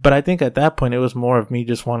 But I think at that point, it was more of me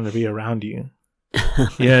just wanting to be around you.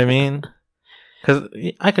 You know what I mean? Because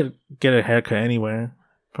I could get a haircut anywhere.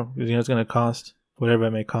 You know, it's going to cost whatever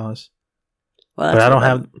it may cost. Well, but I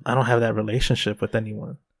don't have that relationship with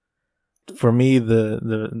anyone. For me,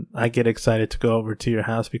 I get excited to go over to your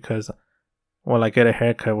house because, well, I get a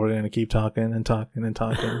haircut, we're going to keep talking and talking and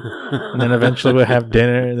talking. And then eventually we'll have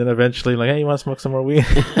dinner. And then eventually, like, hey, you want to smoke some more weed?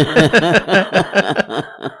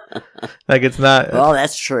 Like, it's not... Well,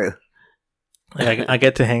 that's true. Like, I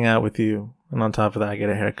get to hang out with you. And on top of that, I get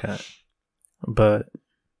a haircut. But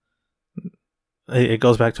it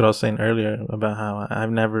goes back to what I was saying earlier about how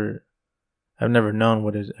I've never known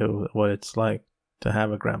what it's like to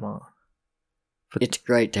have a grandma. It's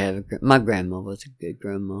great to have my grandma was a good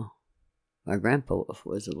grandma. My grandpa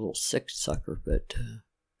was a little sick sucker, but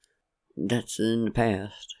that's in the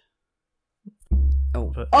past.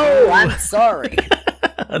 Oh, I'm sorry.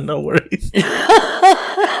 No worries. Did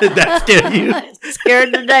that scare you? It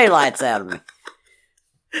scared the daylights out of me.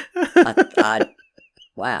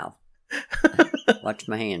 Wow. Watch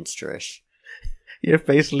my hands, Trish. Your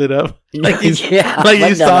face lit up like you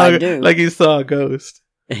saw a ghost.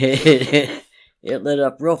 It lit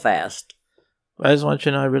up real fast. I just want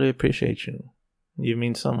you to know I really appreciate you. You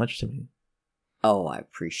mean so much to me. Oh, I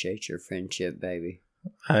appreciate your friendship, baby.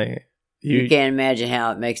 You can't imagine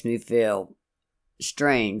how it makes me feel.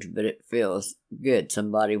 Strange, but it feels good.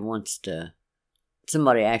 Somebody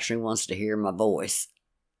actually wants to hear my voice.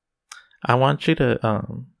 I want you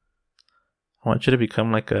to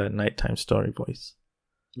become like a nighttime story voice.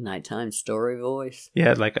 Nighttime story voice?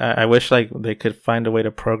 Yeah, like I wish like they could find a way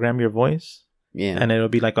to program your voice. Yeah. And it'll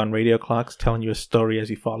be like on radio clocks telling you a story as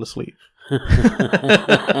you fall asleep. Because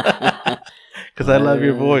I love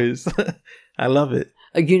your voice. I love it.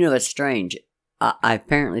 You know, it's strange. I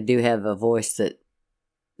apparently do have a voice that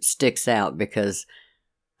sticks out because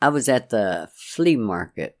I was at the flea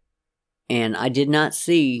market and I did not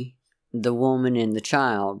see the woman and the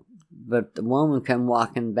child, but the woman come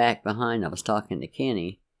walking back behind. I was talking to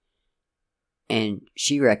Kenny and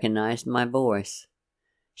she recognized my voice.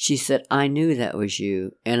 She said, I knew that was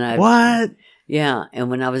you. And What? Yeah, and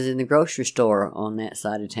when I was in the grocery store on that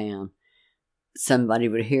side of town, somebody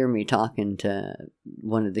would hear me talking to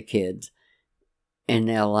one of the kids and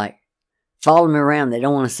they'll like follow me around. They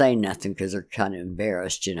don't want to say nothing because they're kind of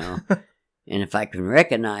embarrassed, you know. And if I can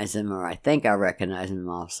recognize them or I think I recognize them,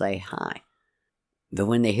 I'll say hi. But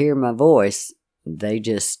when they hear my voice, they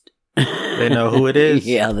just... They know who it is.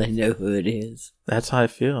 Yeah, they know who it is. That's how I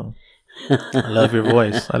feel. I love your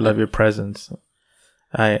voice. I love your presence.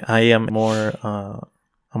 I am more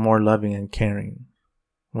loving and caring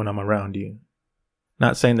when I'm around you.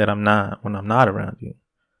 Not saying that I'm not when I'm not around you.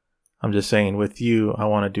 I'm just saying with you, I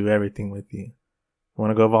want to do everything with you. Want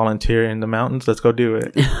to go volunteer in the mountains? Let's go do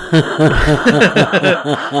it. You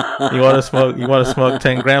want to smoke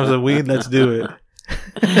 10 grams of weed? Let's do it.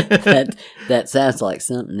 that sounds like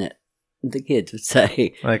something that the kids would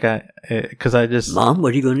say. Like because I just... Mom,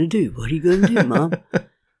 what are you going to do? What are you going to do, Mom?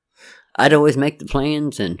 I'd always make the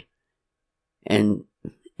plans and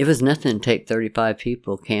it was nothing to take 35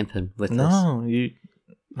 people camping with us. No,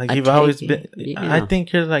 you've always been... Yeah. I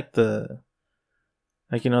think you're like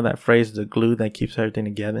like, you know that phrase, the glue that keeps everything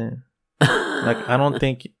together? Like, I don't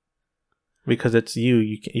think... Because it's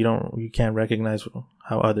you can't recognize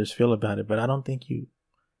how others feel about it, but I don't think you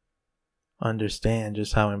understand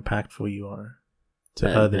just how impactful you are to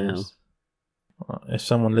others. If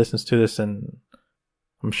someone listens to this, and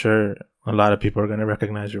I'm sure a lot of people are going to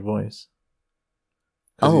recognize your voice.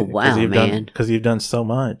 Man. Because you've done so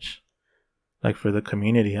much, like for the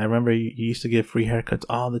community. I remember you used to get free haircuts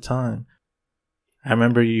all the time. I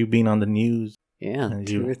remember you being on the news. Yeah,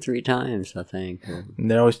 2 or 3 times, I think.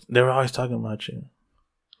 They were always talking about you,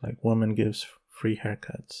 like woman gives free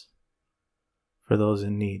haircuts for those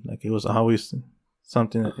in need. Like it was always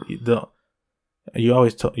something that you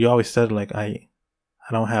always said like I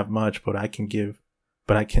don't have much, but I can give,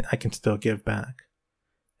 but I can still give back.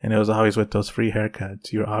 And it was always with those free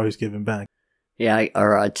haircuts. You're always giving back. Yeah,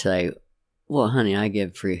 or I'd say, well, honey, I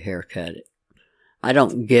give free haircut. I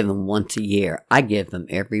don't give them once a year. I give them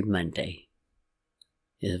every Monday.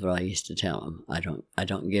 Is what I used to tell them. I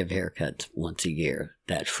don't give haircuts once a year.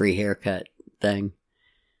 That free haircut thing,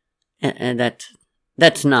 and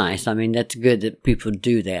that's nice. I mean, that's good that people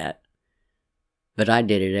do that. But I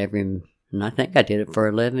did it and I think I did it for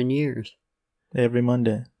 11 years. Every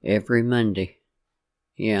Monday. Every Monday.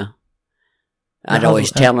 Yeah. I'd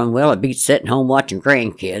always tell them, well, I'd be sitting home watching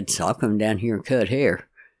grandkids, so I'll come down here and cut hair.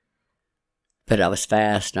 But I was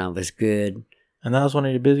fast and I was good. And that was one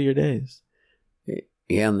of your busier days.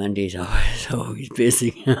 Yeah, Monday's always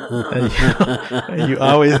busy. You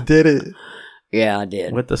always did it. Yeah, I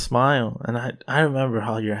did. With a smile. And I remember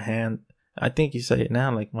how your hand, I think you say it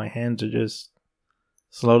now, like my hands are just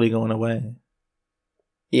slowly going away.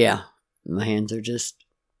 Yeah, my hands are just,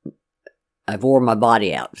 I wore my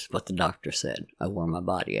body out, is what the doctor said. I wore my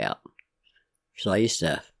body out. So I used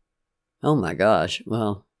to, oh my gosh,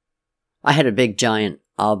 well, I had a big giant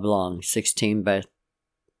oblong 16 by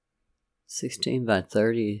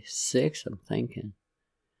 36, I'm thinking.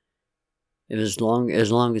 It was as long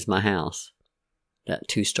as my house. That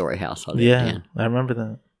 2-story house I lived in. I remember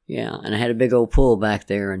that. Yeah, and I had a big old pool back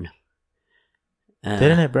there, and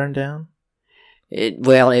Didn't it burn down? It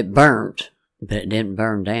burned, but it didn't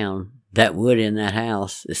burn down. That wood in that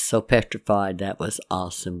house is so petrified. That was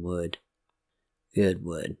awesome wood. Good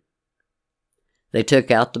wood. They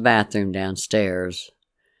took out the bathroom downstairs,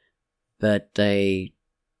 but they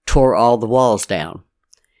tore all the walls down.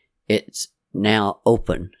 It's now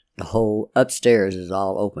open. The whole upstairs is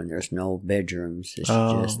all open. There's no bedrooms. It's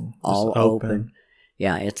just all open.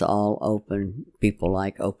 Yeah, it's all open. People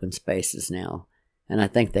like open spaces now. And I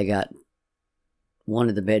think they got one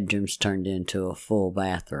of the bedrooms turned into a full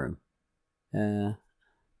bathroom.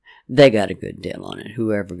 They got a good deal on it.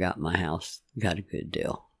 Whoever got my house got a good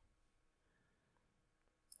deal.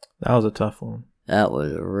 That was a tough one. That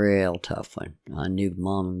was a real tough one. I knew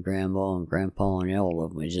Mom and Grandma and Grandpa and all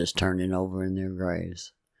of them was just turning over in their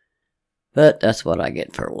graves. But that's what I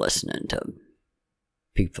get for listening to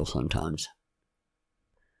people sometimes.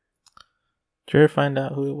 Did you ever find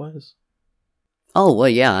out who it was? Oh, well,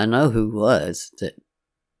 yeah, I know who it was that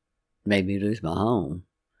made me lose my home.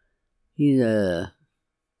 He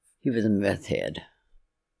was a meth head.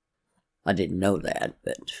 I didn't know that,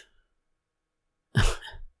 but...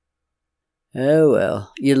 Oh,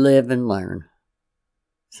 well, you live and learn.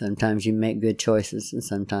 Sometimes you make good choices and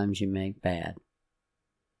sometimes you make bad.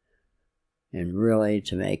 And really,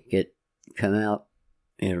 to make it come out,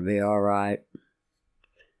 it'll be all right.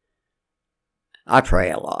 I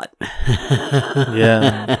pray a lot.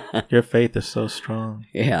 Yeah, your faith is so strong.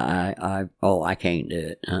 Yeah, I can't do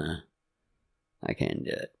it. I can't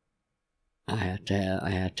do it. I have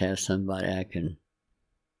to have somebody I can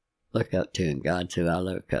look up to, and God's who I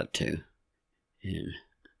look up to. And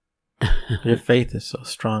your faith is so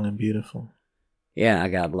strong and beautiful. Yeah, I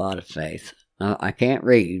got a lot of faith. I can't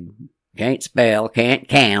read, can't spell, can't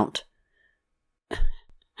count.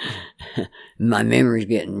 My memory's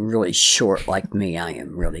getting really short, like me. I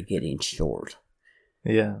am really getting short.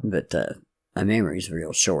 Yeah. But my memory's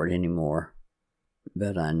real short anymore.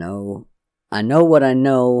 But I know what I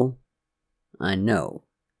know. I know.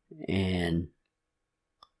 And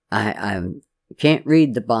I can't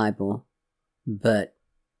read the Bible, but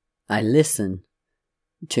I listen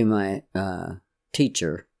to my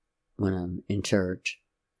teacher when I'm in church,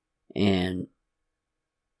 and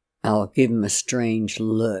I'll give him a strange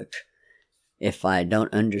look. If I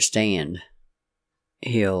don't understand,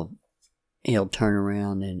 he'll turn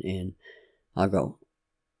around and I'll go,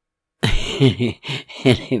 and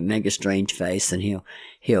he'll make a strange face, and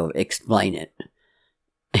he'll explain it.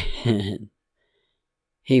 And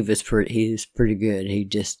he was pretty good. He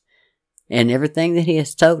just, and everything that he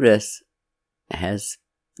has told us has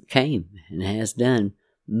came and has done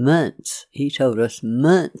months. He told us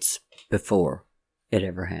months before it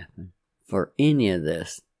ever happened. For any of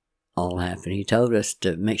this all happened, he told us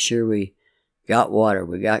to make sure we got water.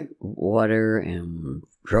 We got water and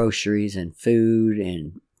groceries and food,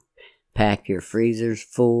 and pack your freezers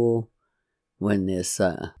full when this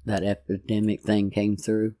that epidemic thing came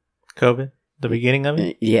through. COVID? The beginning of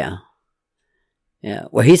it? Yeah. Yeah.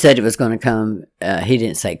 Well, he said it was going to come. He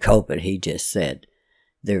didn't say COVID. He just said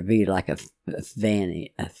there'd be like a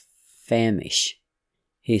famish.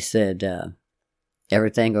 He said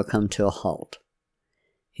everything will come to a halt.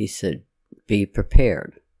 He said, be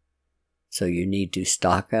prepared. So you need to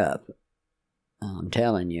stock up. I'm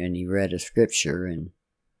telling you. And he read a scripture and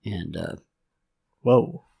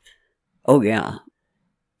whoa. Oh, yeah.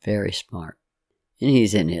 Very smart. And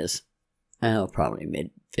he's in his, probably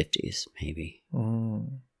mid-50s, maybe.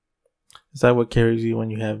 Is that what carries you when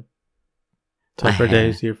you have tougher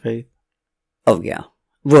days, your faith? Oh, yeah.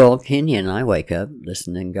 Well, Kenny and I wake up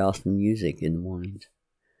listening to gospel music in the mornings.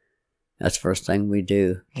 That's the first thing we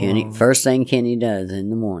do. First thing Kenny does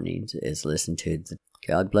in the mornings is listen to the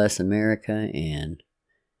God Bless America and,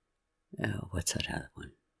 what's that other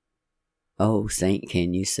one? Oh, Saint,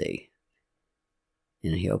 Can You See?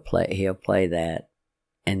 And he'll play that,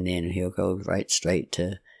 and then he'll go right straight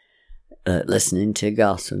to listening to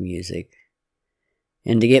gospel music.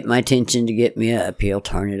 And to get my attention, to get me up, he'll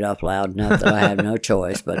turn it up loud enough that I have no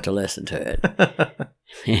choice but to listen to it.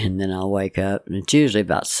 And then I'll wake up, and it's usually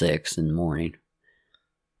about 6 in the morning.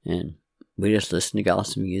 And we just listen to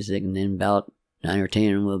gospel music, and then about 9 or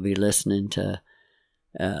 10 we'll be listening to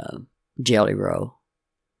Jelly Roll.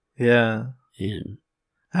 Yeah. And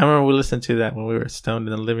I remember we listened to that when we were stoned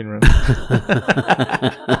in the living room.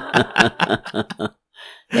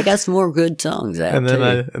 They got some more good songs out and then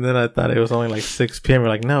too. And then I thought it was only like 6 p.m. We're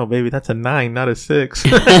like, no, baby, that's a 9, not a 6.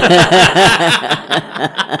 And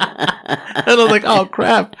I was like, oh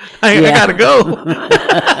crap, I gotta go.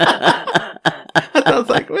 I was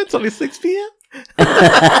like, it's only 6 p.m.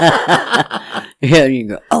 Yeah, you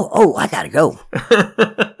go, oh, I gotta go.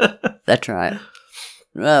 That's right.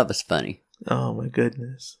 That was funny. Oh my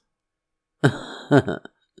goodness.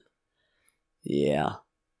 Yeah.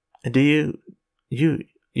 And do you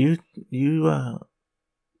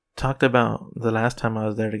talked about the last time I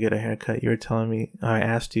was there to get a haircut. You were telling me, I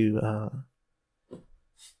asked you, well,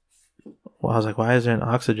 I was like, why is there an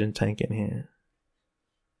oxygen tank in here?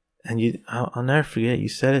 And I'll never forget, you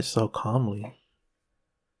said it so calmly.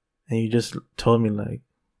 And you just told me, like,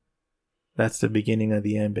 that's the beginning of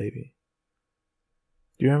the end, baby.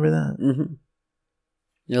 Do you remember that? Mm-hmm.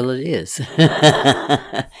 Well, it is.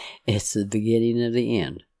 It's the beginning of the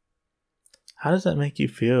end. How does that make you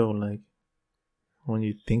feel, like, when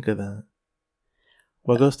you think of that?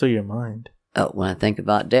 What goes through your mind? Oh, when I think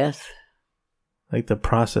about death? Like the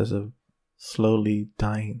process of slowly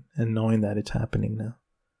dying and knowing that it's happening now.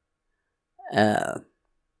 How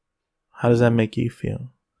does that make you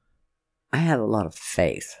feel? I have a lot of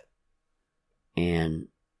faith. And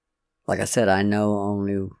like I said, I know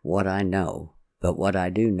only what I know. But what I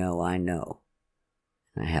do know, I know.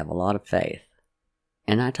 I have a lot of faith.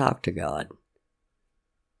 And I talk to God.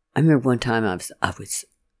 I remember one time I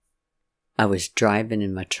was driving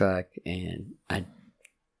in my truck, and I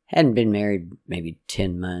hadn't been married maybe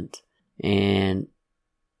 10 months. And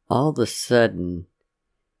all of a sudden,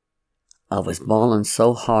 I was bawling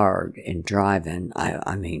so hard and driving.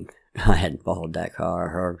 I mean, I hadn't bawled that car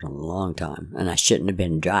hard in a long time. And I shouldn't have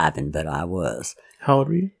been driving, but I was. How old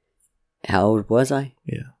were you? How old was I?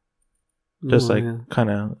 Yeah. Just like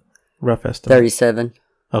kind of rough estimate. 37.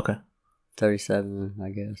 Okay. 37, I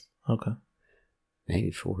guess. Okay.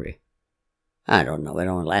 Maybe 40. I don't know. It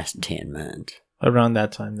only lasted 10 months. Around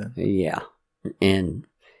that time then. Yeah. And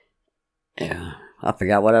I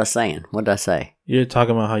forgot what I was saying. What did I say? You're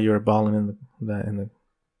talking about how you were bawling in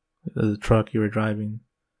the truck you were driving.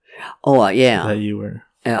 Oh, yeah. That you were.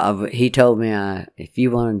 He told me, if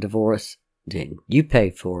you want a divorce, then you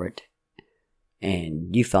pay for it.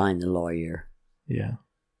 And you find the lawyer. Yeah.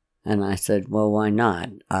 And I said, well, why not?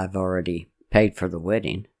 I've already paid for the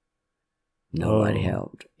wedding. Nobody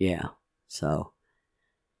helped. Yeah. So,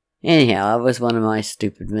 anyhow, that was one of my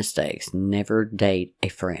stupid mistakes. Never date a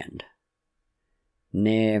friend.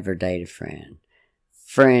 Never date a friend.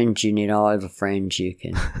 Friends, you need all the friends you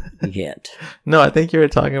can get. No, I think you were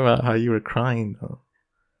talking about how you were crying, though.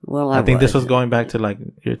 Well, I think this was going back to, like,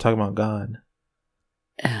 you're talking about God.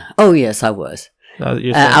 Oh, yes, I was.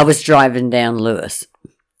 I was driving down Lewis,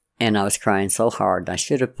 and I was crying so hard. I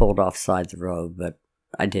should have pulled off side the road, but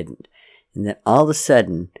I didn't. And then all of a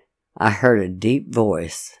sudden, I heard a deep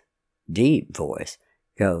voice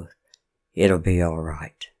go, "It'll be all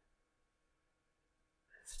right."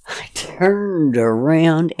 I turned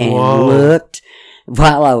around and looked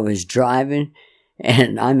while I was driving,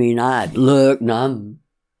 and I mean, I looked, and I'm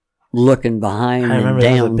looking behind and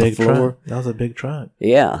down the floor. That was a big truck.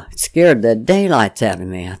 Yeah, it scared the daylights out of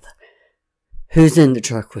me. I thought, who's in the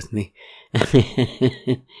truck with me?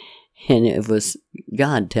 And it was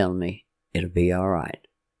God telling me, it'll be all right.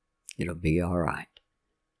 It'll be all right.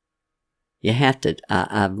 You have to,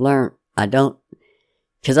 I've learned,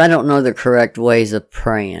 because I don't know the correct ways of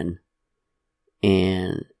praying.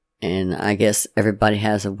 And I guess everybody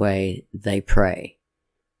has a way they pray.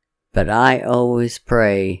 But I always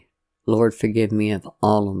pray, Lord, forgive me of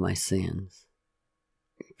all of my sins.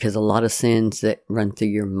 Because a lot of sins that run through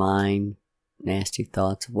your mind, nasty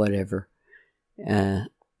thoughts, whatever,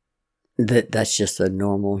 that's just a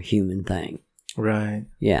normal human thing. Right.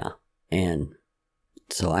 Yeah. And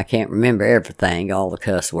so I can't remember everything, all the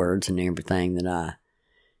cuss words and everything that I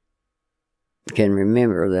can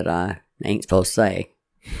remember that I ain't supposed to say.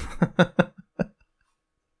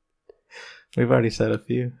 We've already said a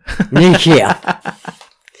few. Yeah.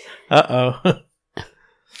 Uh-oh.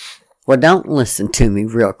 Well, don't listen to me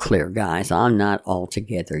real clear, guys. I'm not all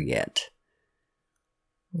together yet.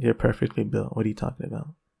 You're perfectly built. What are you talking about?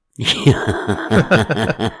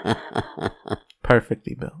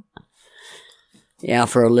 Perfectly built. Yeah,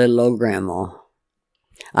 for a little old grandma.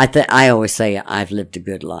 I always say I've lived a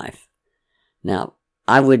good life. Now,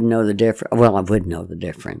 I wouldn't know the difference. Well, I would know the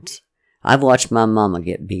difference. I've watched my mama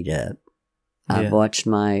get beat up. I've watched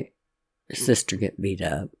my sister get beat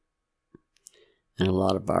up. And a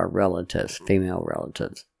lot of our relatives, female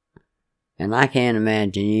relatives. And I can't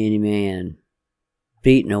imagine any man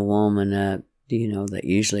beating a woman up, that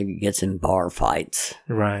usually gets in bar fights.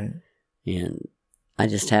 Right. And I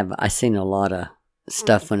seen a lot of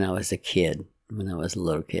stuff when I was a kid, when I was a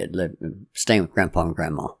little kid, staying with Grandpa and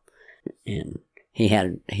Grandma. And he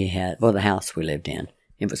had the house we lived in,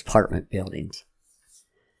 it was apartment buildings.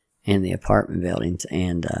 in the apartment buildings,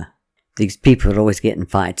 and these people would always get in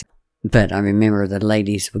fights. But I remember the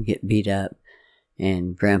ladies would get beat up,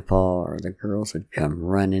 and Grandpa or the girls would come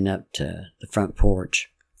running up to the front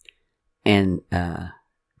porch, and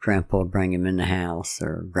Grandpa would bring him in the house,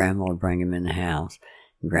 or Grandma would bring him in the house.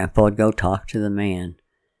 And Grandpa would go talk to the man.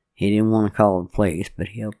 He didn't want to call the police, but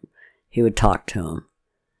he would talk to him.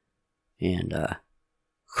 And, of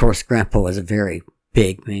course, Grandpa was a very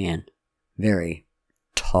big man. Very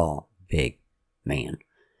tall, big man.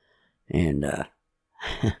 And,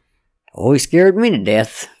 always scared me to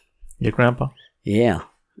death. Your grandpa? Yeah.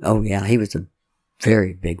 Oh, yeah, he was a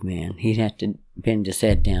very big man. He'd have to bend his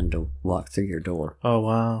head down to walk through your door. Oh,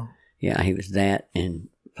 wow. Yeah, he was that, and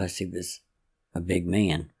plus he was a big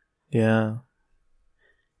man. Yeah.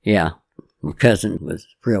 Yeah, my cousin was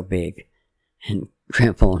real big, and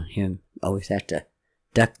Grandpa and him always had to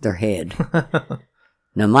duck their head.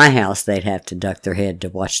 Now, my house, they'd have to duck their head to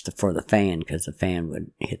watch for the fan, because the fan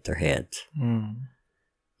would hit their heads. Mm.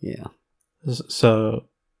 Yeah. So...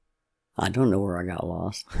 I don't know where I got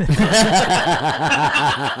lost.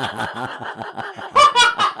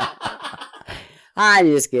 I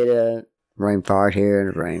just get a rain part here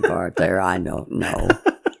and a rain part there. I don't know.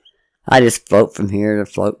 I just float from here to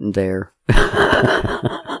floating there.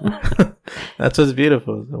 That's what's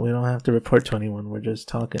beautiful. We don't have to report to anyone. We're just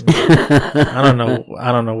talking. I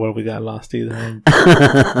don't know where we got lost either.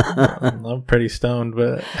 I'm pretty stoned,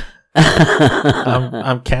 but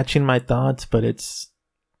I'm catching my thoughts, but it's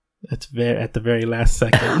very at the very last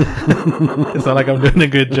second. It's not like I'm doing a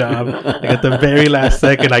good job. Like at the very last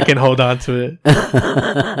second, I can hold on to it,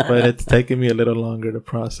 but it's taking me a little longer to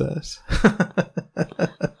process.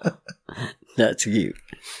 That's cute.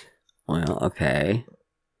 Well, okay.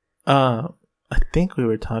 I think we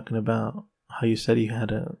were talking about how you said you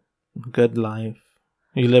had a good life.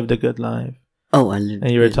 You lived a good life. Oh, I lived.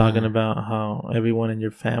 And you were talking about how everyone in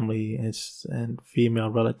your family and female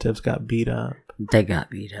relatives got beat up. They got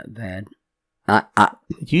beat up bad.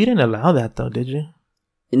 You didn't allow that though, did you?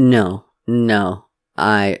 No.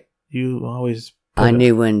 You always. I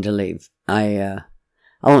knew when to leave. I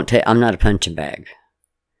won't tell. I'm not a punching bag.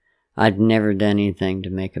 I've never done anything to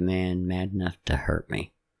make a man mad enough to hurt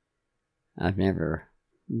me. I've never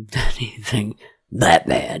done anything that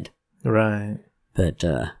bad. Right. But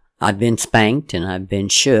I've been spanked and I've been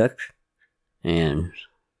shook. And,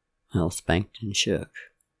 well, spanked and shook.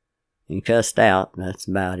 And cussed out. That's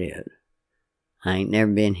about it. I ain't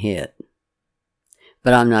never been hit.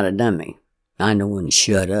 But I'm not a dummy. I know when to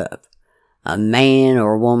shut up. A man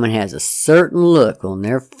or a woman has a certain look on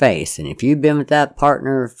their face, and if you've been with that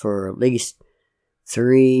partner for at least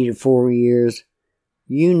 3 to 4 years,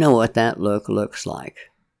 you know what that look looks like.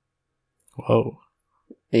 Whoa.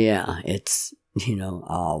 Yeah, it's,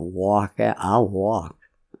 I'll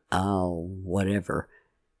whatever.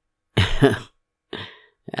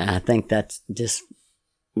 I think that's just,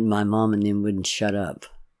 my mom and them wouldn't shut up.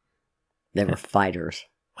 They were fighters.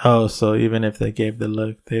 Oh, so even if they gave the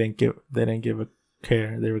look, they didn't give a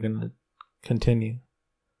care. They were gonna continue.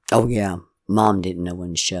 Oh yeah, Mom didn't know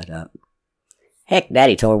when to shut up. Heck,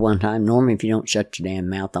 Daddy told her one time, Norman, if you don't shut your damn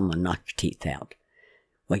mouth, I'm gonna knock your teeth out.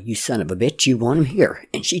 Well, you son of a bitch, you want him here.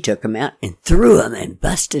 And she took him out and threw him and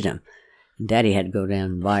busted him. And Daddy had to go down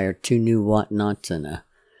and buy her 2 new whatnots and a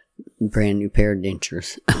brand new pair of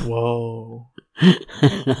dentures. Whoa.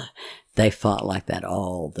 They fought like that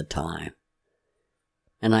all the time.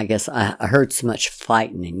 And I guess I heard so much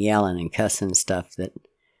fighting and yelling and cussing and stuff that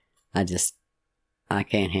I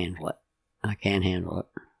can't handle it. I can't handle it.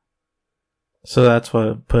 So that's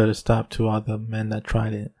what put a stop to all the men that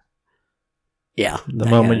tried it. Yeah. The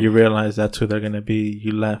moment you realize that's who they're going to be,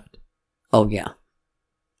 you left. Oh, yeah.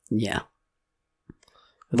 Yeah.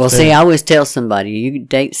 Well, see, I always tell somebody, you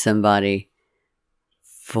date somebody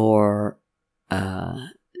for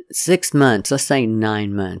 6 months, let's say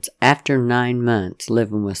 9 months. After 9 months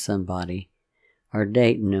living with somebody or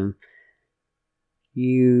dating them,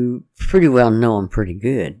 you pretty well know them pretty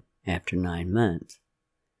good after 9 months.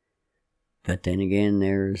 But then again,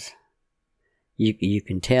 you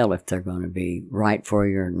can tell if they're going to be right for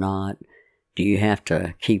you or not. Do you have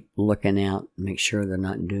to keep looking out and make sure they're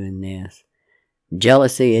not doing this?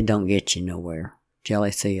 Jealousy, it don't get you nowhere.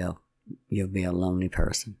 Jealousy, you'll be a lonely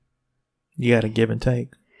person. You got to give and take.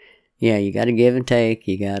 Yeah, you got to give and take.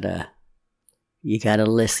 You gotta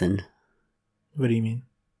listen. What do you mean?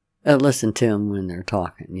 Listen to them when they're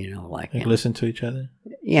talking. Like listen to each other.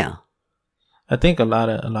 Yeah. I think a lot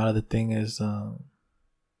of the thing is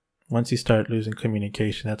once you start losing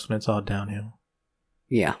communication, that's when it's all downhill.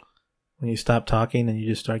 Yeah. When you stop talking and you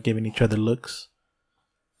just start giving each other looks,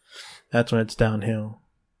 that's when it's downhill.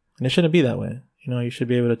 And it shouldn't be that way. You know, you should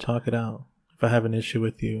be able to talk it out. If I have an issue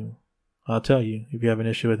with you, I'll tell you. If you have an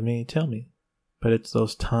issue with me, tell me. But it's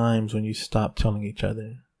those times when you stop telling each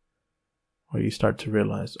other, where you start to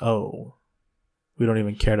realize, oh, we don't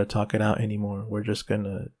even care to talk it out anymore. We're just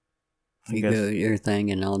gonna, you do your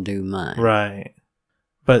thing and I'll do mine. Right.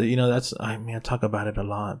 But you know, I talk about it a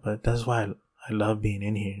lot, but that's why I love being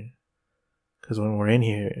in here. Because when we're in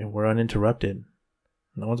here and we're uninterrupted,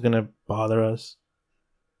 no one's gonna bother us.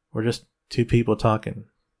 We're just two people talking.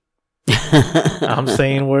 I'm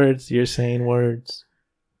saying words, you're saying words.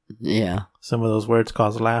 Yeah. Some of those words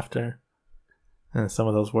cause laughter, and some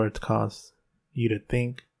of those words cause you to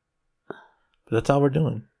think. But that's all we're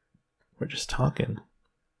doing. We're just talking.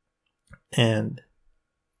 And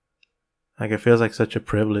like, it feels like such a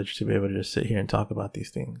privilege to be able to just sit here and talk about these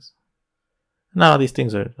things. Now, these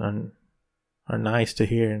things are nice to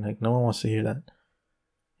hear, and like, no one wants to hear that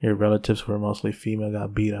your relatives who are mostly female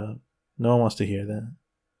got beat up. No one wants to hear that.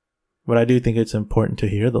 But I do think it's important to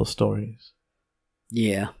hear those stories.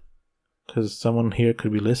 Yeah. Because someone here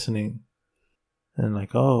could be listening and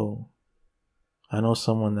like, oh, I know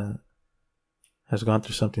someone that has gone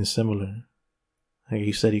through something similar. Like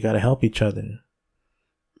you said, you got to help each other.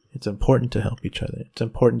 It's important to help each other. It's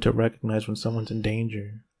important to recognize when someone's in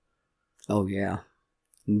danger. Oh, yeah.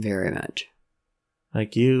 Very much.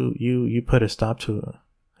 Like you put a stop to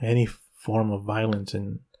any form of violence,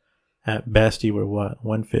 and at best you were what,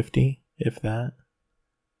 150, if that?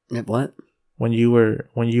 At what? When you were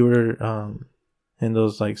in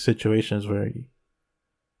those like situations where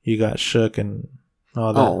you got shook and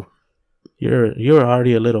all that. Oh. You're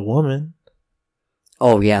already a little woman.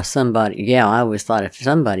 Oh yeah, I always thought if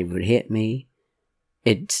somebody would hit me,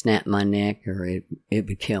 it'd snap my neck or it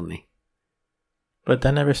would kill me. But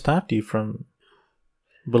that never stopped you from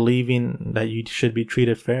believing that you should be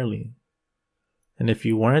treated fairly. And if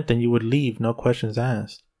you weren't, then you would leave, no questions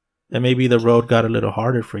asked. And maybe the road got a little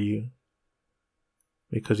harder for you,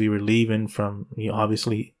 because you were leaving from, you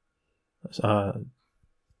obviously,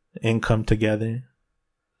 income together,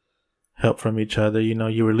 help from each other. You know,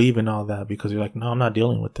 you were leaving all that because you're like, no, I'm not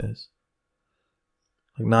dealing with this.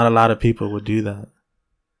 Like, not a lot of people would do that.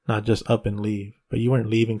 Not just up and leave. But you weren't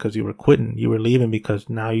leaving because you were quitting. You were leaving because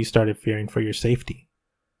now you started fearing for your safety.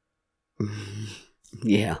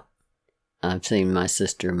 Yeah. I've seen my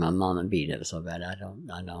sister and my mama beat up so bad. I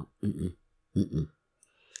don't. Mm-mm.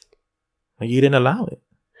 Like, you didn't allow it.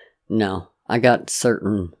 No. I got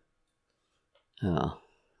certain, and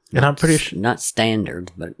I'm pretty sure, not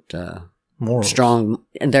standards, but morals. Strong.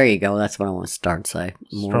 And there you go. That's what I want to start to say.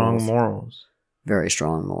 Morals. Strong morals. Very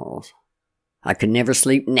strong morals. I could never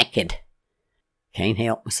sleep naked. Can't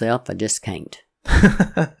help myself. I just can't.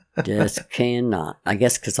 Just cannot. I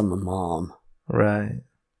guess because I'm a mom. Right.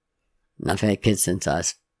 And I've had kids since I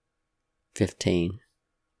was 15.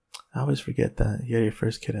 I always forget that. You had your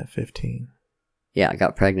first kid at 15. Yeah, I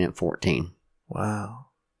got pregnant at 14. Wow.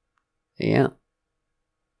 Yeah.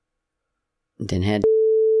 Then had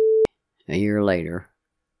a year later.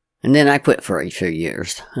 And then I quit for a few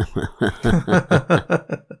years.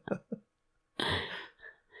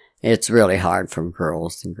 It's really hard for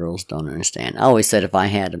girls, and girls don't understand. I always said if I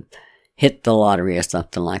had hit the lottery or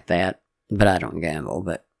something like that, but I don't gamble,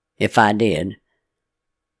 but if I did,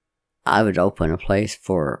 I would open a place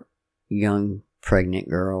for young pregnant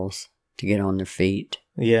girls to get on their feet.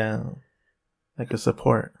 Yeah. Like a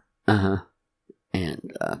support. Uh-huh.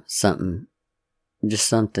 And something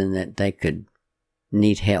that they could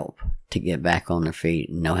need help to get back on their feet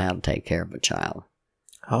and know how to take care of a child.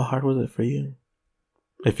 How hard was it for you?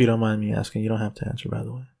 If you don't mind me asking, you don't have to answer, by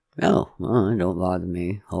the way. Oh, well, it don't bother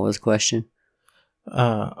me. Always question.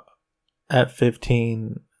 At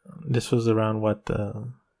 15, this was around what,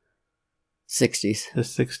 the 60s. The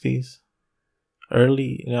 60s?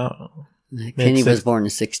 Early, you know? Kenny was born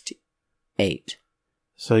in 68.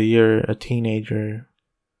 So you're a teenager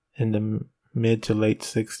in the mid to late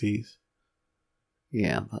 60s.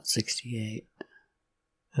 Yeah, about 68.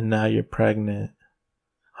 And now you're pregnant.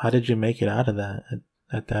 How did you make it out of that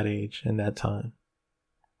at that age and that time?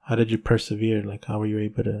 How did you persevere? Like, how were you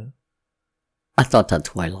able to? I thought that's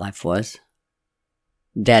the way life was.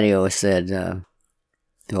 Daddy always said,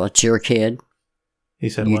 well, it's your kid. He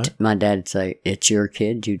said what? My dad would say, it's your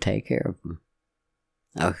kid, you take care of them.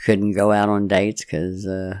 I couldn't go out on dates because,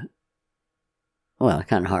 well, it's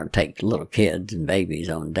kind of hard to take little kids and babies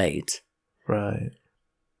on dates. Right.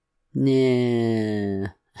 Nah.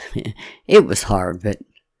 It was hard,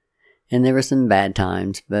 and there were some bad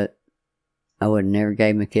times, but I would never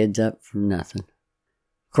gave my kids up for nothing.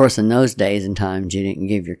 Of course, in those days and times, you didn't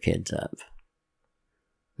give your kids up.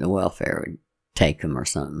 The welfare take them or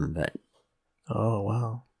something, but Oh,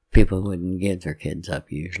 wow. people wouldn't give their kids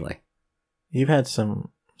up usually. You've had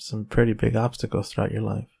some pretty big obstacles throughout your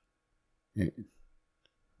life.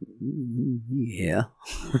 Yeah.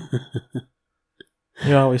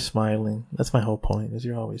 You're always smiling. That's my whole point, is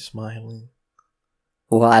you're always smiling.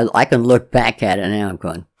 Well, I can look back at it now and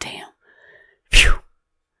going, damn, phew,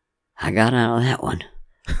 I got out of that one.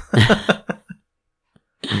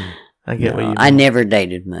 I get what you mean. I never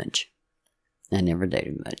dated much. Do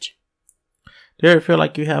you ever feel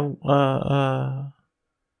like you have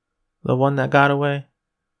the one that got away?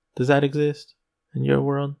 Does that exist in your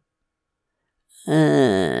world? Because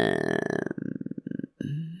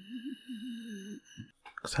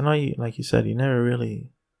I know you, like you said, you never really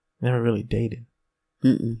dated.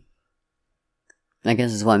 I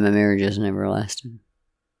guess that's why my marriages never lasted.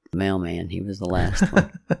 Mailman, he was the last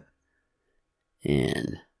one.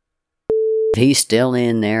 And he's still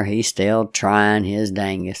in there. He's still trying his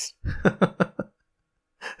dangest.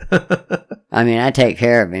 I mean, I take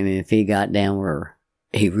care of him. If he got down where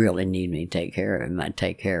he really needed me to take care of him, I'd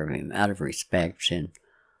take care of him out of respect. And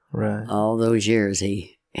Right. all those years,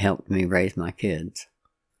 he helped me raise my kids.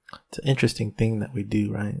 It's an interesting thing that we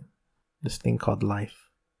do, right? This thing called life.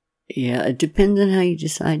 Yeah, it depends on how you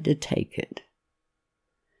decide to take it.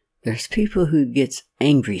 There's people who gets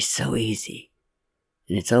angry so easy.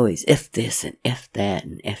 And it's always if this and if that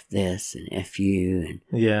and if this and if you. And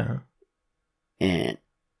Yeah.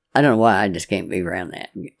 I don't know why I just can't be around that.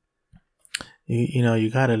 You know, you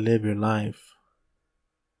gotta live your life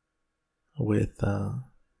with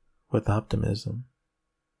optimism.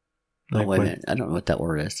 Wait a minute. I don't know what that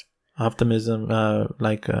word is. Optimism,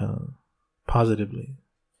 positively.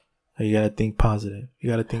 You gotta think positive. You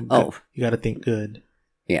gotta think. Oh. You gotta think good.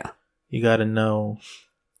 Yeah. You gotta know.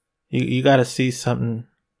 You gotta see something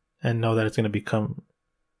and know that it's gonna become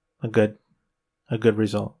a good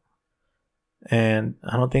result. And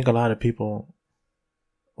I don't think a lot of people,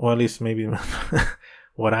 or at least maybe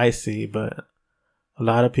what I see, but a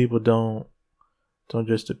lot of people don't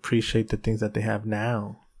just appreciate the things that they have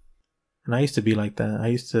now. And I used to be like that. I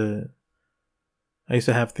used to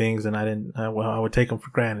have things and I would take them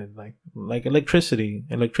for granted. Like electricity.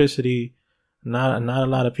 Not a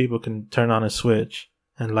lot of people can turn on a switch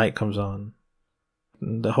and light comes on.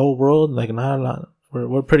 The whole world, like not a lot.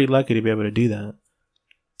 We're pretty lucky to be able to do that.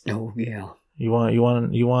 Oh yeah. You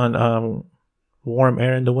want warm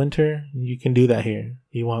air in the winter? You can do that here.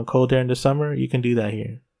 You want cold air in the summer? You can do that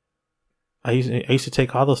here. I used to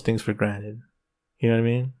take all those things for granted. You know what I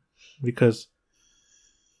mean? Because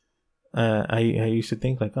I used to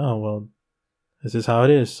think like, oh well, this is how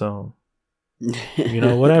it is. So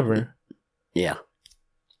whatever. Yeah.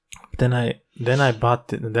 Then I bought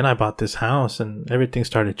this house and everything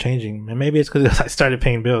started changing. And maybe it's because I started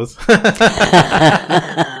paying bills.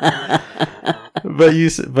 But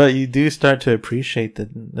you do start to appreciate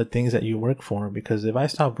the things that you work for, because if I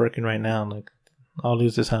stop working right now, like I'll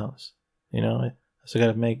lose this house. I still got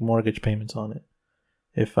to make mortgage payments on it.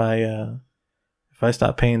 If I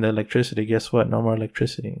stop paying the electricity, guess what? No more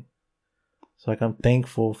electricity. So like I'm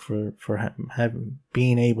thankful for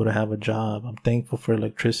being able to have a job. I'm thankful for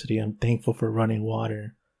electricity. I'm thankful for running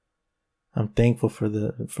water. I'm thankful for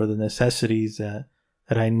the necessities that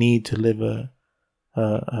I need to live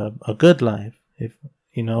a good life.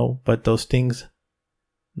 But those things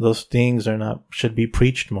should be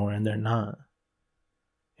preached more, and they're not.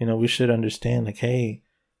 We should understand, like, hey,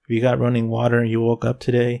 if you got running water and you woke up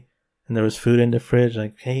today and there was food in the fridge,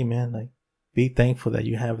 like, hey man, like, be thankful that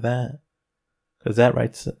you have that. Because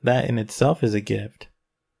that in itself is a gift.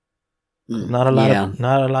 Not a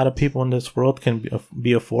lot of people in this world can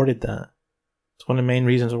be afforded that. It's one of the main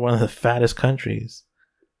reasons we're one of the fattest countries.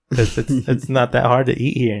 Because it's not that hard to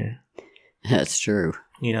eat here. That's true.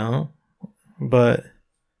 But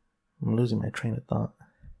I'm losing my train of thought.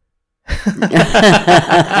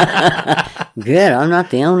 Good, I'm not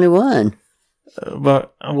the only one.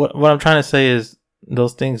 But what I'm trying to say is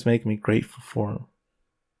those things make me grateful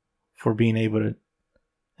for being able to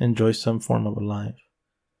enjoy some form of a life.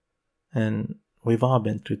 And we've all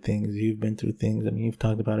been through things. You've been through things. I mean, you've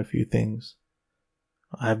talked about a few things.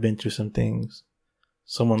 I've been through some things.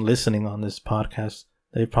 Someone listening on this podcast,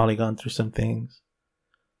 they've probably gone through some things.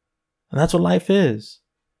 And that's what life is.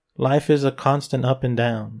 Life is a constant up and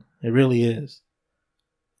down. It really is.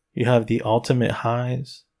 You have the ultimate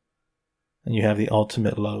highs and you have the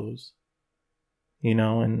ultimate lows.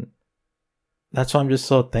 And that's why I'm just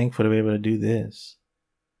so thankful to be able to do this.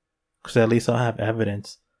 Because at least I'll have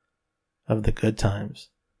evidence of the good times.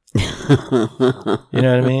 You know what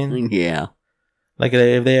I mean? Yeah. Like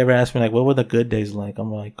if they ever ask me like, what were the good days like?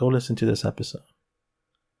 I'm like, go listen to this episode.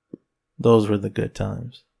 Those were the good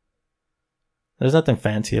times. There's nothing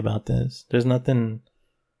fancy about this. There's nothing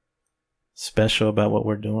special about what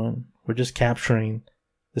we're doing. We're just capturing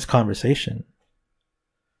this conversation.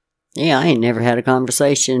 Yeah, I ain't never had a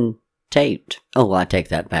conversation taped. Oh, I take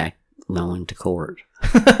that back. Going to court.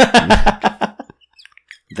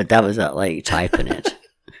 But that was that lady typing it.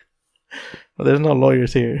 Well, there's no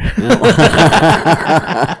lawyers here.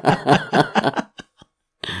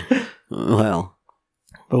 Well.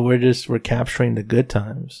 But we're capturing the good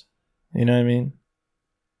times. You know what I mean?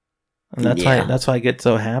 And that's why I get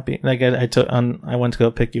so happy. Like I went to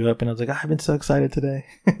go pick you up and I was like, I've been so excited today.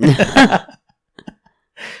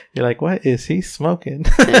 You're like, what is he smoking?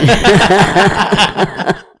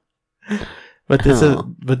 But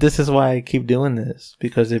this is why I keep doing this,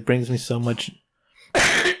 because it brings me so much.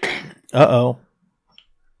 Uh-oh.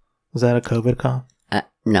 Was that a COVID cough?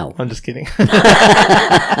 No. I'm just kidding.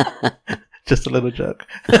 Just a little joke.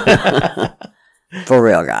 For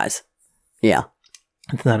real, guys. Yeah.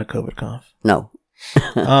 It's not a COVID cough. No.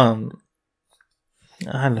 I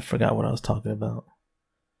forgot what I was talking about.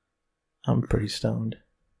 I'm pretty stoned.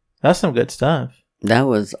 That's some good stuff. That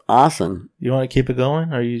was awesome. You want to keep it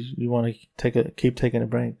going, or you want to keep taking a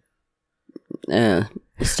break?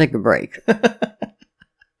 Let's take a break.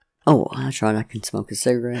 Oh, I tried. I can smoke a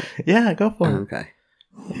cigarette. Yeah, go for it. Okay.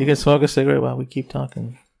 You can smoke a cigarette while we keep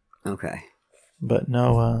talking. Okay. But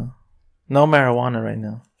no marijuana right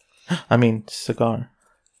now. I mean, cigar.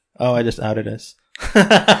 Oh, I just outed us.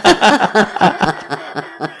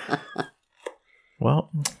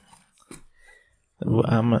 Well,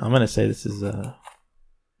 I'm gonna say this is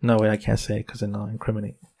no way, I can't say it because then I'll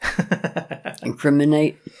incriminate.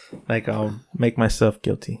 Incriminate? Like I'll make myself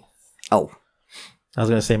guilty. Oh. I was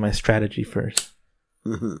gonna say my strategy first.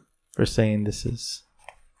 Mm-hmm. For saying this is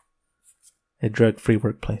a drug-free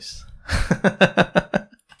workplace.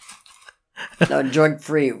 No,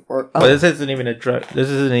 drug-free work. Oh. Well, this isn't even a drug. This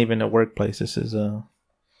isn't even a workplace. This is a.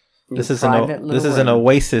 This is an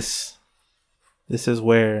oasis. This is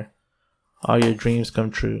where all your dreams come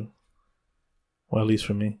true. Well, at least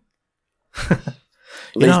for me. At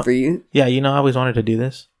least for you? Yeah, I always wanted to do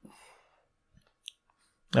this.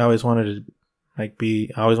 I always wanted to I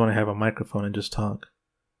always wanted to have a microphone and just talk.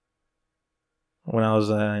 When I was,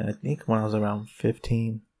 I think when I was around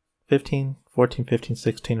 14, 15,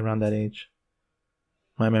 16, around that age.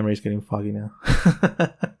 My memory's getting foggy now.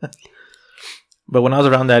 But when I was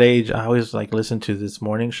around that age, I always listened to this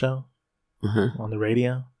morning show on the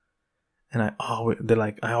radio. And I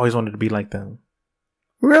always wanted to be like them.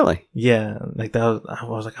 Really? Yeah, I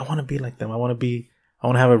was like, I want to be like them. I want to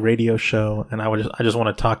have a radio show, and I just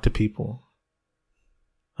want to talk to people.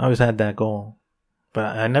 I always had that goal, but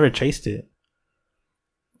I never chased it.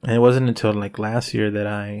 And it wasn't until last year that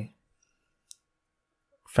I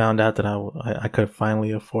found out that I could finally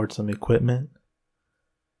afford some equipment,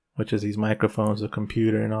 which is these microphones, a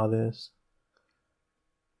computer, and all this.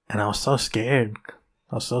 And I was so scared.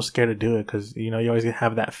 I was so scared to do it because, you always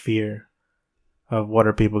have that fear of what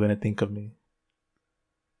are people going to think of me.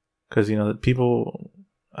 Because, people...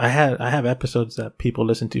 I have episodes that people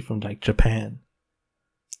listen to from, Japan.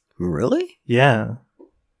 Really? Yeah.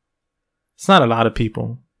 It's not a lot of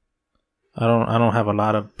people. I don't have a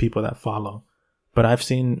lot of people that follow. But I've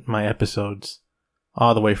seen my episodes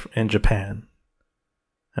all the way in Japan.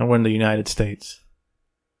 And we're in the United States.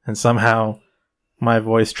 And somehow my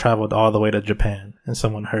voice traveled all the way to Japan and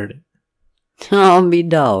someone heard it. Oh, me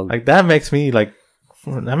dog. That makes me go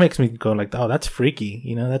oh, that's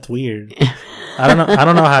freaky. That's weird. I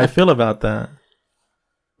don't know how I feel about that.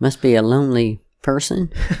 Must be a lonely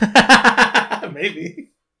person.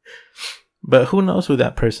 Maybe. But who knows who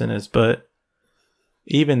that person is. But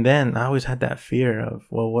even then, I always had that fear of,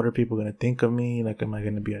 well, what are people going to think of me? Am I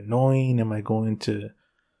going to be annoying? Am I going to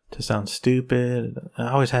sound stupid? I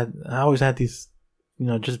always had these,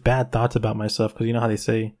 just bad thoughts about myself. Because you know how they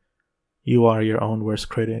say, you are your own worst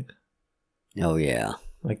critic. Oh, yeah.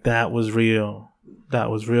 That was real. That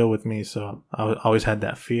was real with me. So I always had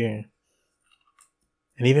that fear.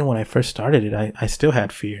 And even when I first started it, I still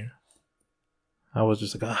had fear. I was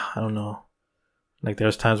just I don't know. There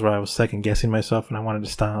was times where I was second guessing myself and I wanted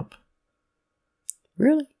to stop.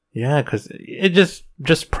 Really? Yeah, because it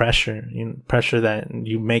just pressure. Pressure that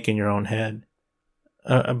you make in your own head.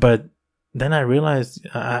 But then I realized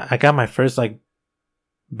I got my first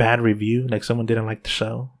bad review. Someone didn't like the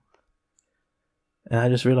show. And I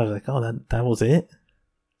just realized oh, that was it.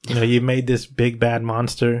 You made this big bad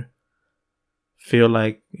monster feel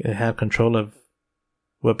like it had control of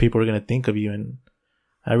what people were going to think of you. And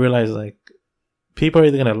I realized people are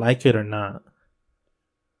either gonna like it or not.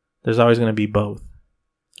 There's always gonna be both.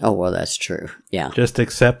 Oh, well, that's true. Yeah. Just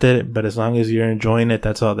accept it, but as long as you're enjoying it,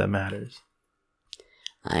 that's all that matters.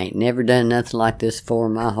 I ain't never done nothing like this for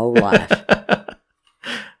my whole life.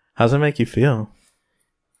 How's it make you feel?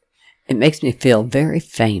 It makes me feel very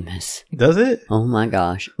famous. Does it? Oh my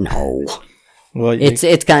gosh. No. Well,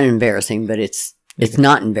 It's kind of embarrassing, but it's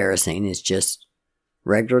not embarrassing. It's just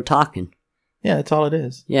regular talking. yeah, that's all it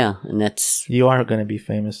is. Yeah, and that's... You are going to be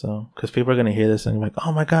famous, though, because people are going to hear this and be like,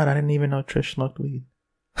 oh my God, I didn't even know Trish smoked weed.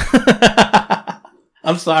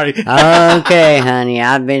 I'm sorry. Okay, honey,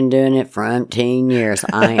 I've been doing it for umpteen years.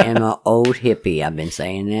 I am an old hippie. I've been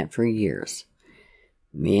saying that for years.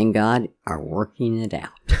 Me and God are working it out.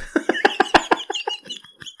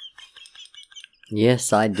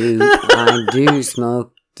 Yes, I do. I do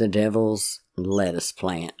smoke the devil's lettuce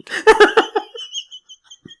plant.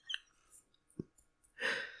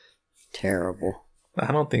 Terrible.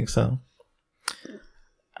 I don't think so.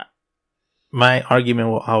 My argument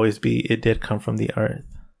will always be it did come from the earth.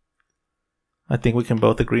 I think we can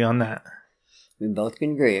both agree on that. We both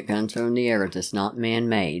can agree it comes from the earth. It's not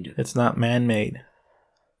man-made. It's not man-made.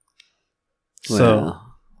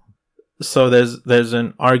 Well, So there's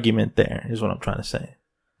an argument there, is what I'm trying to say.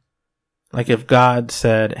 Like if God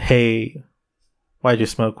said, hey, why'd you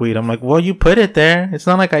smoke weed? I'm like, well, you put it there. It's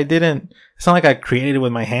not like I created it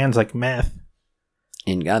with my hands like meth.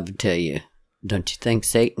 and God will tell you, don't you think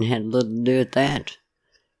Satan had a little to do with that?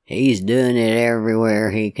 He's doing it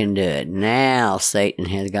everywhere he can do it. Now Satan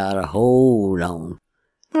has got a hold on.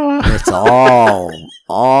 It's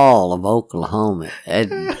all of Oklahoma.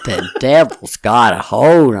 The devil's got a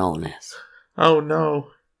hold on us. Oh no.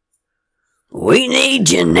 We need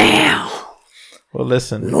you now. Well,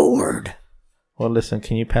 listen. Lord. Well, listen,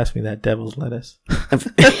 can you pass me that devil's lettuce?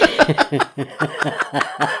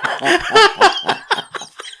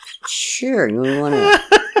 Sure, you want to...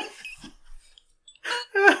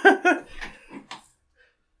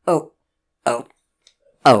 Oh.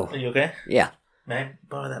 Are you okay? Yeah. May I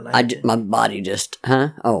borrow that light? My body just... Huh?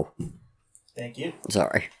 Oh. Thank you.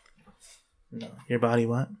 Sorry. No. Your body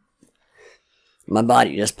what? My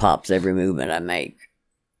body just pops every movement I make.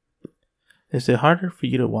 Is it harder for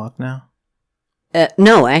you to walk now?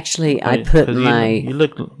 No, actually, I put my...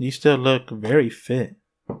 You still look very fit.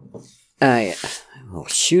 Well,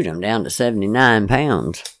 shoot, I'm down to 79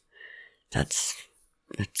 pounds. That's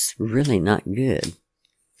really not good.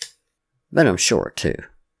 But I'm short, too.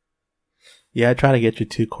 Yeah, I try to get you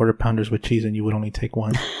 2 quarter pounders with cheese and you would only take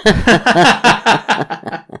 1.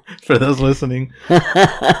 For those listening.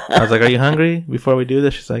 I was like, are you hungry before we do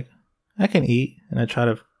this? She's like, I can eat. And I try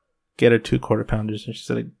to get her 2 quarter pounders. And she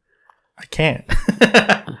said, I can't.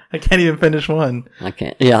 I can't even finish one. I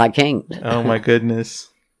can't. Yeah, I can't. Oh my goodness.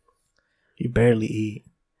 You barely eat.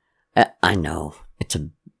 I know. It's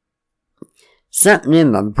something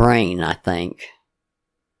in my brain, I think.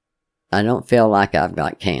 I don't feel like I've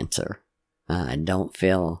got cancer. I don't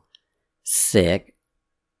feel sick.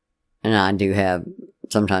 And I do have,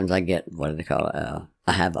 sometimes I get, what do they call it?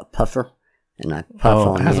 I have a puffer. And I puff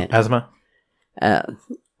on it. Asthma?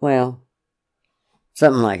 Well,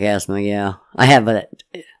 something like asthma, yeah. I have a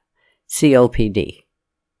COPD.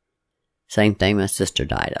 Same thing my sister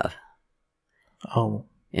died of. Oh.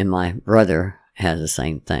 And my brother has the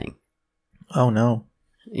same thing. Oh, no.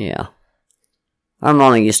 Yeah. Our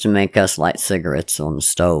mama used to make us light cigarettes on the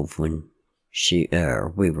stove when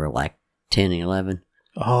we were like 10, 11.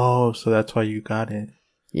 Oh, so that's why you got it.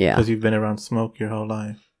 Yeah. Because you've been around smoke your whole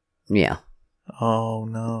life. Yeah. Oh,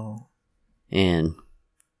 no. And,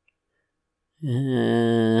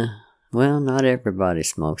 well, not everybody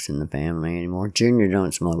smokes in the family anymore. Junior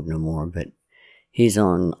don't smoke no more, but he's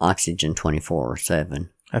on oxygen 24/7.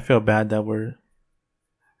 I feel bad that we're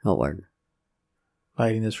Oh, word.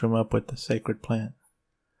 lighting this room up with the sacred plant.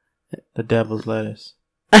 The devil's lettuce.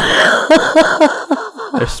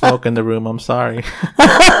 There's smoke in the room. I'm sorry.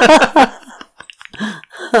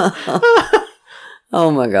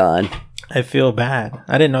 Oh, my God. I feel bad.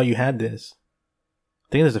 I didn't know you had this.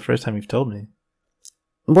 I think this is the first time you've told me.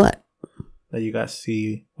 What? That you got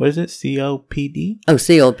what is it? COPD? Oh,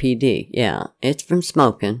 COPD. Yeah. It's from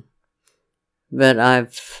smoking. But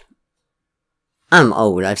I'm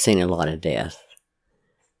old. I've seen a lot of death.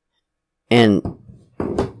 And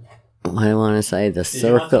what do I want to say? The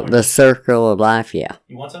circle of life. Yeah.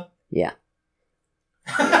 You want some? Yeah.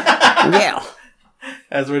 Yeah.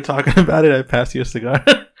 As we're talking about it, I passed you a cigar.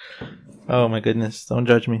 Oh my goodness. Don't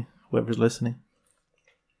judge me, whoever's listening.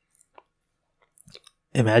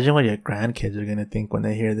 Imagine what your grandkids are going to think when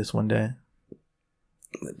they hear this one day.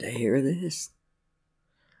 Would they hear this?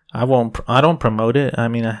 I won't. I don't promote it. I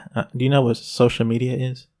mean, do you know what social media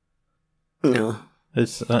is? No.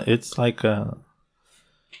 It's like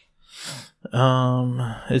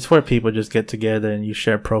it's where people just get together and you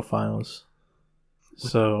share profiles.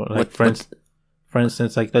 So, like, for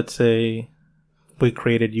instance, like, let's say we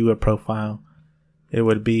created you a profile. It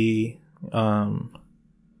would be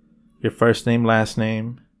your first name, last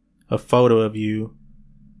name, a photo of you,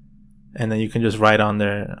 and then you can just write on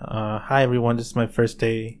there, "Hi everyone, this is my first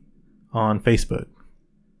day on Facebook."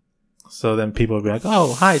 So then people will be like,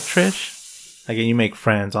 "Oh, hi Trish." Like, and you make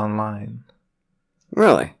friends online.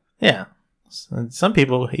 Really? Yeah. And some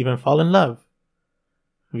people even fall in love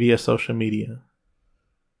via social media.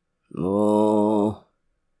 Oh.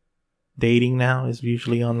 Dating now is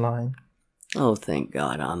usually online. Oh, thank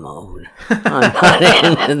God I'm old. I'm not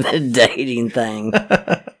into the dating thing.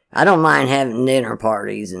 I don't mind having dinner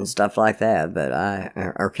parties and stuff like that, but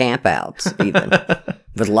or campouts even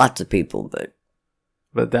with lots of people.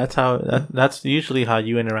 But that's usually how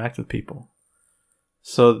you interact with people.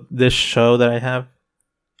 So this show that I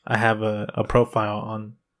have a profile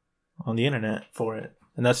on the internet for it,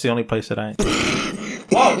 and that's the only place that I.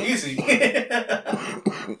 Whoa, easy.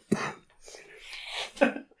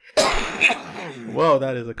 Whoa,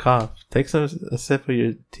 that is a cough. Take a sip of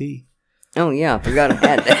your tea. Oh yeah, I forgot I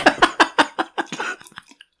had that.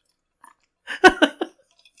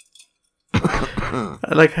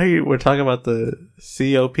 I like how we're talking about the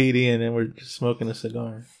COPD and then we're just smoking a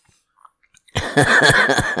cigar.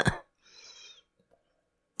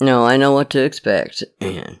 No, I know what to expect,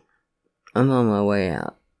 and I'm on my way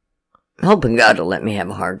out. Hoping God will let me have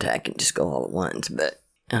a heart attack and just go all at once, but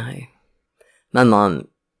my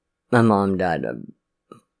mom died a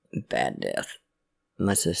bad death.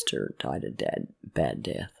 My sister died a bad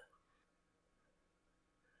death.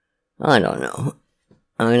 I don't know.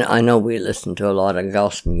 I mean, I know we listen to a lot of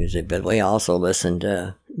gospel music, but we also listen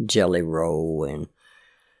to Jelly Roll and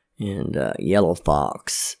Yellow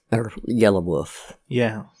Fox or Yellow Wolf.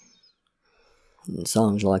 Yeah. And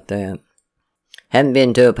songs like that. Haven't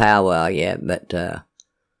been to a powwow yet, but I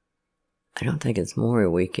don't think it's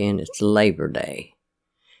Memorial Weekend. It's Labor Day.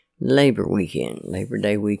 Labor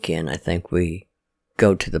Day weekend, I think we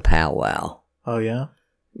go to the powwow. Oh, yeah?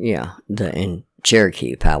 Yeah, in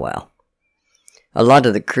Cherokee powwow. A lot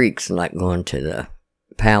of the Creeks like going to the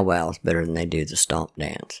powwows better than they do the stomp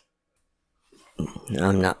dance.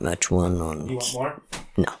 I'm not much one on... You want more?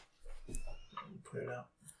 No. Put it out.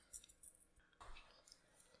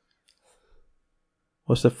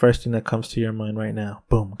 What's the first thing that comes to your mind right now?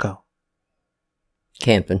 Boom, go.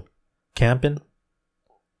 Camping. Camping?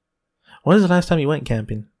 When was the last time you went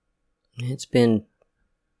camping? It's been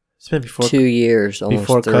before 2 years, almost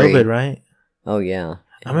before 3. COVID, right? Oh, yeah.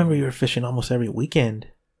 I remember you were fishing almost every weekend.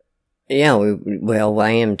 Yeah,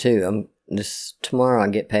 I am too. Tomorrow I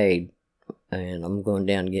get paid, and I'm going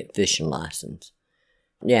down to get fishing license.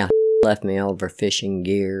 Yeah, left me all of her fishing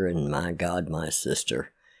gear, and my God, my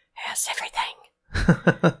sister has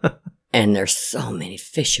everything. And there's so many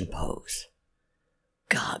fishing poles.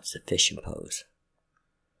 God's a fishing pose.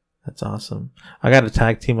 That's awesome. I got a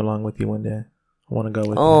tag team along with you one day. I want to go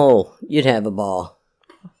with you. Oh, you'd have a ball.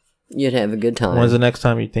 You'd have a good time. When's the next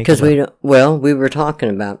time you think? Because we were talking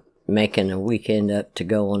about making a weekend up to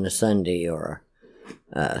go on a Sunday or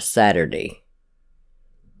a Saturday.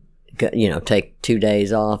 Take 2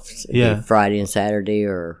 days off. Yeah. Friday and Saturday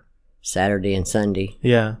or Saturday and Sunday.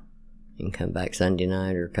 Yeah. And come back Sunday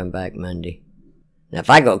night or come back Monday. Now, if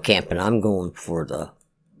I go camping, I'm going for the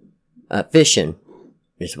fishing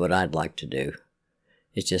is what I'd like to do.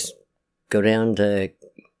 It's just go down to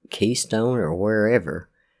Keystone or wherever.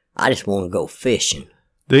 I just want to go fishing.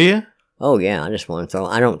 Do you? Oh, yeah. I just want to throw.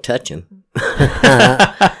 I don't touch them.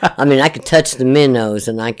 I mean, I can touch the minnows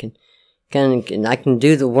and I can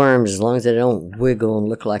do the worms as long as they don't wiggle and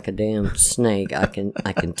look like a damn snake. I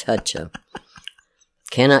can touch them.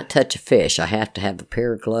 Cannot touch a fish. I have to have a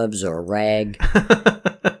pair of gloves or a rag.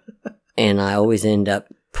 And I always end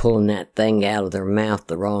up pulling that thing out of their mouth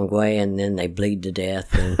the wrong way, and then they bleed to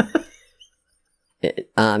death. And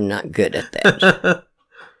I'm not good at that.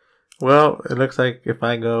 Well, it looks like if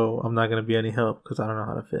I go, I'm not going to be any help because I don't know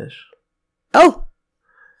how to fish. Oh,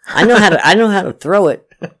 I know how to throw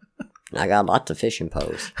it. I got lots of fishing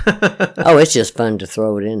poles. Oh, it's just fun to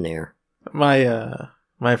throw it in there.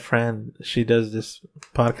 My friend, she does this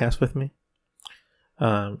podcast with me.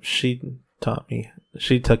 She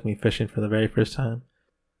took me fishing for the very first time.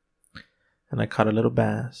 And I caught a little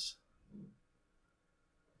bass.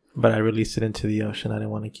 But I released it into the ocean. I didn't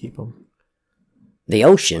want to keep him. The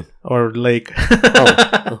ocean? Or lake.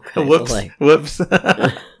 Oh, okay. Whoops.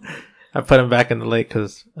 I put them back in the lake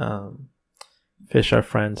because fish are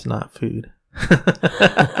friends, not food.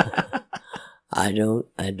 I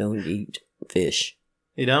don't eat fish.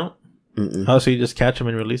 You don't? Mm-mm. Oh, so you just catch them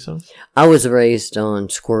and release them? I was raised on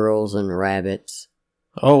squirrels and rabbits.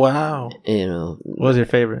 Oh, wow. You know. What was your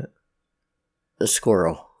favorite? A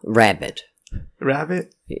squirrel. Rabbit.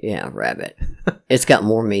 Rabbit? Yeah, rabbit. It's got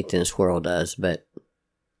more meat than a squirrel does, but,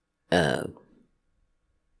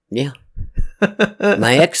 yeah.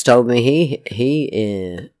 My ex told me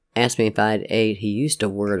he asked me if I'd ate, he used a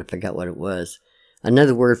word, I forgot what it was,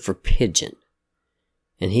 another word for pigeon.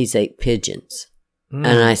 And he's ate pigeons. Mm.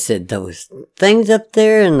 And I said, those things up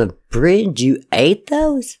there in the bridge, you ate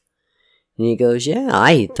those? And he goes, yeah,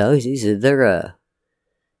 I eat those. He said, they're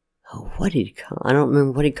what did he call? I don't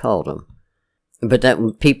remember what he called them. But that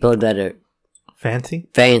people that are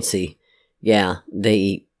fancy, yeah, they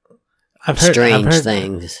eat I've strange heard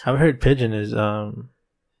things. I've heard pigeon is I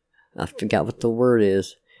forgot what the word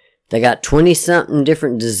is. They got 20-something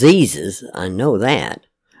different diseases. I know that.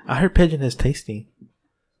 I heard pigeon is tasty.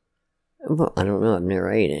 Well, I don't know. I've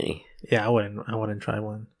never ate any. Yeah, I wouldn't try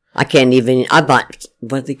one. I can't even. I bought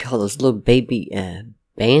what do they call those little baby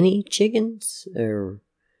banny chickens, or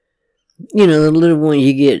you know, the little one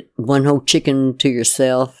you get one whole chicken to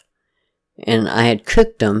yourself. And I had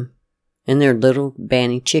cooked them, and they're little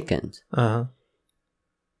banny chickens. Uh-huh.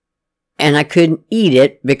 And I couldn't eat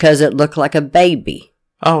it because it looked like a baby.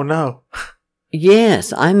 Oh no.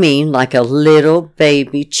 Yes, I mean like a little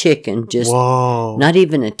baby chicken, just Whoa. not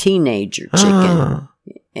even a teenager chicken.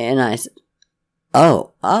 And I said,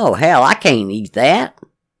 oh, hell, I can't eat that.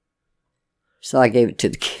 So I gave it to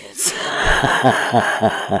the kids.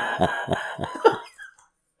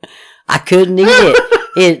 I couldn't eat it.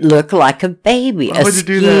 It looked like a baby. Why would you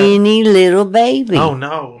do that? Skinny little baby. Oh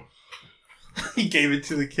no. He gave it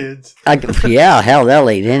to the kids. Yeah, hell, they'll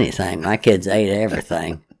eat anything. My kids ate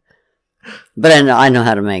everything. But I know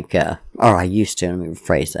how to make, or I used to, let me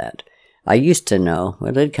rephrase that. I used to know,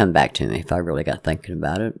 well, it'd come back to me if I really got thinking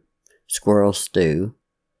about it. Squirrel stew.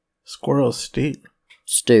 Squirrel stew?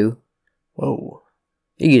 Stew. Whoa.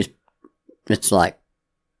 It's like,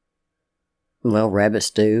 well, rabbit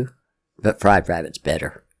stew, but fried rabbit's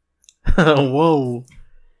better. Whoa.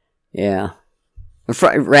 Yeah.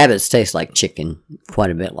 Fried rabbits taste like chicken,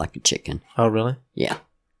 quite a bit like a chicken. Oh, really? Yeah.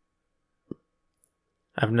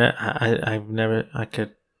 I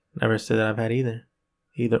could never say that I've had either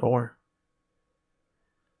or.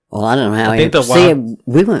 Well, I don't know how.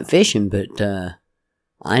 We went fishing, but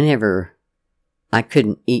I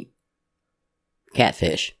couldn't eat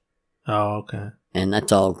catfish. Oh, okay. And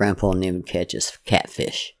that's all Grandpa and them would catch is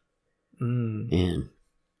catfish. Mm.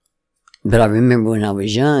 But I remember when I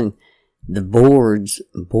was young, the boars,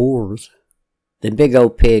 the big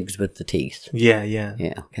old pigs with the teeth. Yeah. Yeah,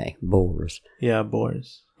 okay, boars. Yeah,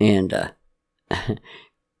 boars. And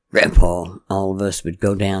Grandpa, all of us would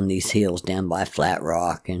go down these hills down by Flat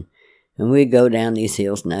Rock, and we'd go down these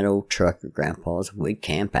hills in that old truck of Grandpa's. We'd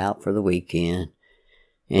camp out for the weekend,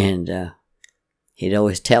 and he'd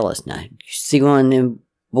always tell us, now, you see one of them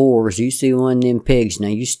boars, you see one of them pigs, now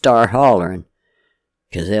you start hollering,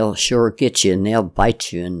 because they'll sure get you, and they'll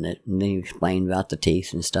bite you, and then he explained about the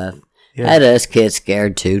teeth and stuff. Yeah. Had us kids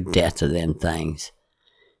scared to death of them things.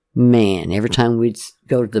 Man, every time we'd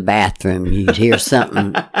go to the bathroom, you'd hear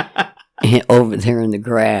something over there in the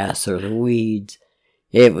grass or the weeds.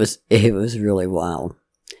 It was really wild.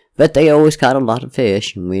 But they always caught a lot of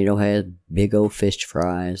fish, and we'd all had big old fish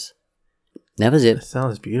fries. That was it. That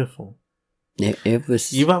sounds beautiful. It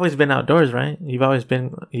was. You've always been outdoors, right? You've always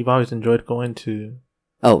enjoyed going to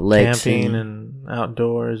lakes camping and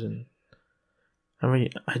outdoors, and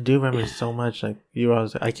I do remember so much. Like you were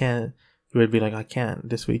always, you would be like, I can't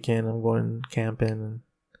this weekend. I'm going camping. And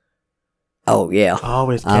oh yeah,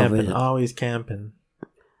 always camping.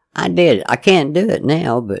 I did. I can't do it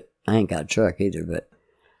now, but I ain't got a truck either. But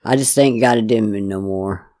I just ain't got it in me no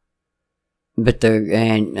more. But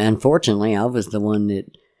and unfortunately, I was the one that.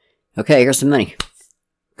 Okay, here's some money.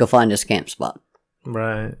 Go find this camp spot.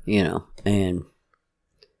 Right. You know, and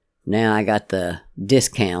now I got the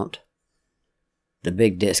discount, the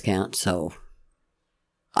big discount, so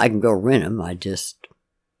I can go rent them. I just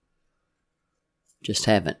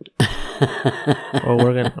haven't.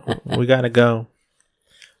 Well, we gotta go.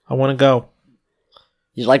 I want to go.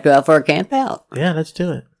 You'd like to go out for a camp out? Yeah, let's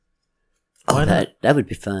do it. Why not? That would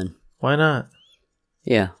be fun. Why not?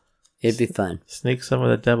 Yeah, it'd be fun. Sneak some of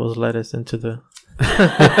the devil's lettuce into the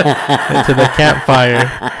into the campfire.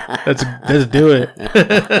 Let's do it.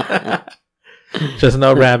 Just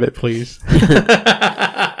no rabbit, please.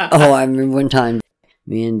 Oh, I remember one time,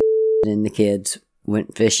 me and the kids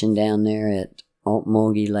went fishing down there at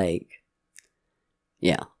Altmoggy Lake.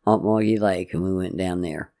 Yeah, Altmoggy Lake, and we went down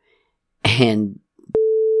there. And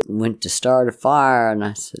went to start a fire, and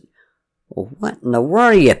I said, well, what in the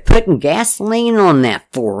world are you putting gasoline on that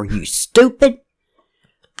for, you stupid?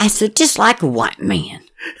 I said, just like a white man.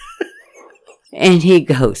 And he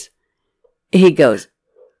goes,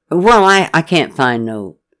 well, I can't find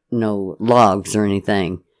no logs or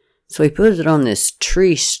anything. So he puts it on this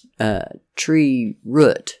tree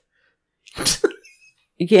root.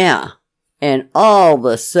 Yeah. And all of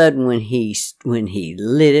a sudden when he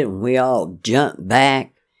lit it and we all jumped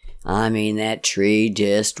back, I mean, that tree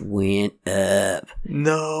just went up.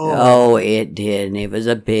 No. Oh, it did. And it was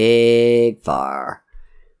a big fire.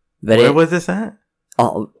 But where was this at?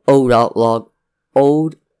 Old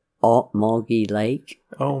Altmoggy Lake.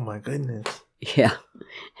 Oh my goodness. Yeah.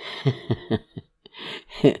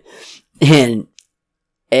 And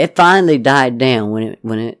it finally died down.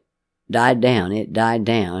 When it died down,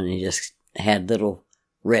 and it just had little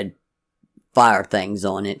red fire things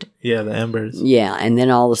on it. Yeah, the embers. Yeah, and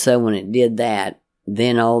then all of a sudden when it did that,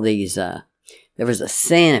 then all these, there was a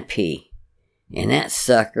centipede, and that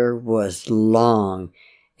sucker was long,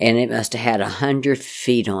 and it must have had 100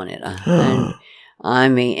 feet on it. I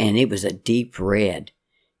mean, and it was a deep red.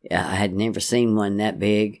 I had never seen one that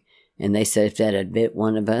big, and they said if that had bit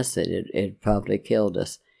one of us, it probably killed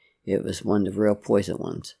us. It was one of the real poison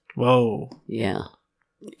ones. Whoa. Yeah.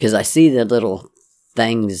 Because I see the little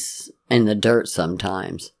things in the dirt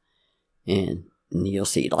sometimes, and you'll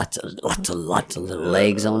see lots of little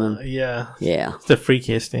legs on them. Yeah. Yeah. It's the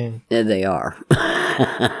freakiest thing. Yeah, they are.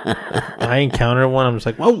 I encounter one, I'm just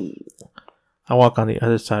like, whoa. I walk on the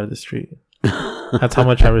other side of the street. That's how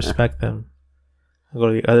much I respect them. I go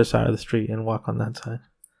to the other side of the street and walk on that side.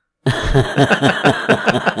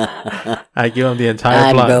 I give them the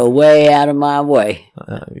entire block. I go way out of my way.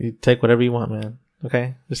 You take whatever you want, man.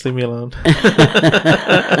 Okay? Just leave me alone.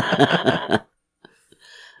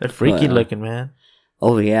 They're freaky looking, man.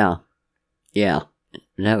 Oh, yeah. Yeah.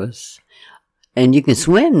 That was... And you can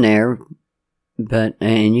swim there,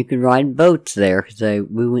 and you can ride boats there, because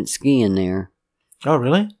we went skiing there. Oh,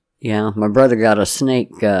 really? Yeah. My brother got a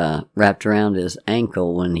snake wrapped around his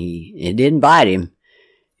ankle when it didn't bite him.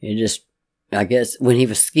 It just, I guess, when he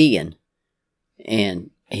was skiing. And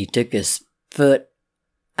he took his foot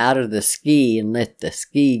out of the ski and let the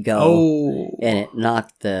ski go. Oh. And it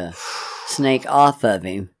knocked the snake off of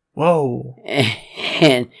him. Whoa.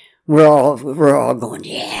 And we're all going,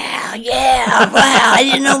 yeah, wow, I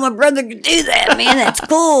didn't know my brother could do that, man, that's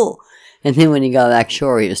cool. And then when he got back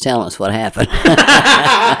shore, he was telling us what happened.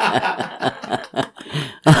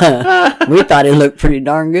 We thought it looked pretty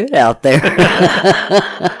darn good out there.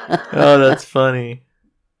 Oh, that's funny.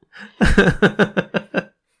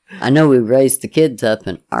 I know we raised the kids up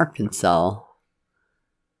in Arkansas,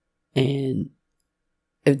 and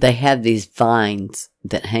they have these vines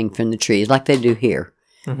that hang from the trees like they do here.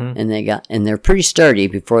 Mm-hmm. And they're pretty sturdy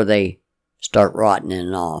before they start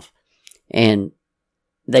rotting off. And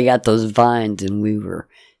they got those vines, and we were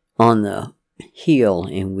on the hill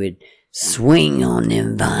and we'd swing on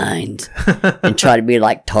them vines and try to be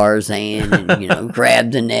like Tarzan and,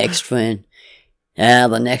 grab the next one.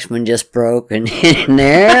 The next one just broke, and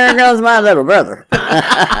there goes my little brother.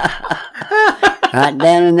 Right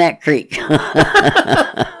down in that creek.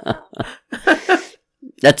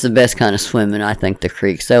 That's the best kind of swimming, I think, the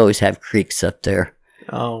creeks. They always have creeks up there.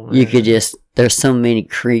 Oh, man. You could there's so many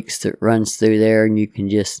creeks that runs through there, and you can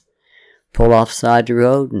just pull off the side of the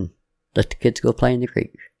road and let the kids go play in the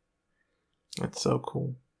creek. That's so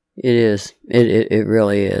cool. It is. It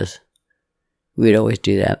really is. We'd always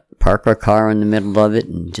do that. Park our car in the middle of it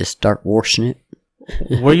and just start washing it.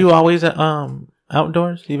 Were you always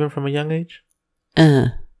outdoors, even from a young age?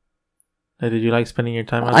 Did you like spending your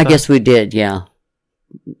time outside? I guess we did, yeah.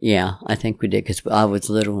 Yeah, I think we did, because I was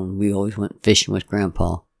little and we always went fishing with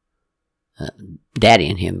Grandpa. Daddy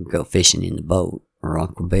and him would go fishing in the boat, or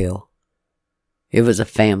Uncle Bill. It was a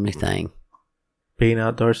family thing. Being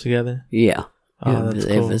outdoors together? Yeah. Oh,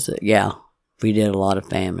 that's cool. Yeah, we did a lot of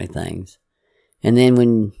family things. And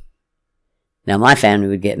then now my family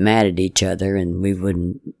would get mad at each other and we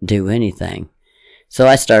wouldn't do anything. So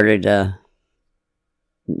I started,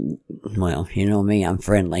 well, you know me, I'm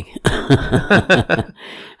friendly.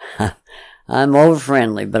 I'm over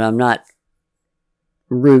friendly, but I'm not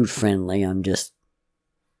rude friendly. I'm just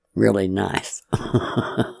really nice.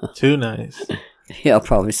 Too nice. Yeah,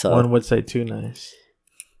 probably so. One would say too nice.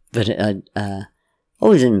 But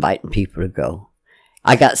always inviting people to go.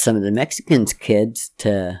 I got some of the Mexicans kids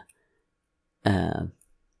to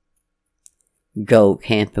go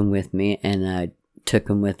camping with me, and took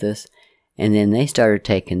them with us. And then they started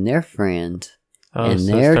taking their friends and so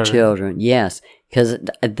their children. Yes, because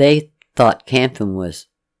they thought camping was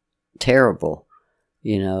terrible.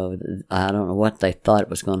 You know, I don't know what they thought it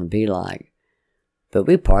was going to be like. But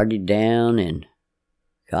we partied down and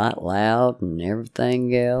got loud and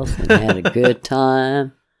everything else and had a good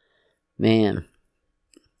time. Man.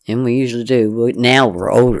 And we usually do. Now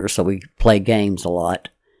we're older, so we play games a lot.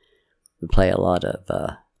 We play a lot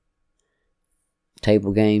of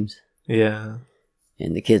table games. Yeah.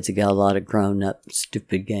 And the kids have got a lot of grown-up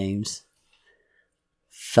stupid games.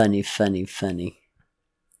 Funny.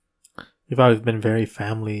 You've always been very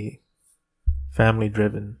family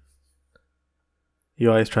driven. You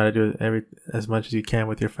always try to do as much as you can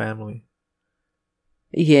with your family.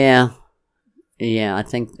 Yeah. Yeah, I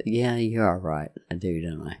think, you are right. I do,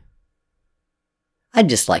 don't I? I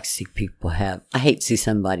just like to see people I hate to see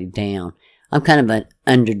somebody down. I'm kind of an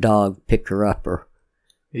underdog picker-upper.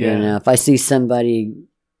 Yeah. You know, if I see somebody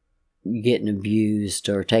getting abused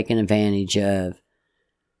or taken advantage of,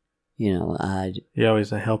 you know, You're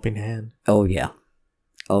always a helping hand. Oh, yeah.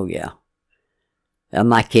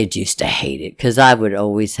 My kids used to hate it because I would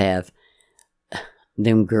always have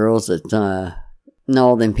them girls that,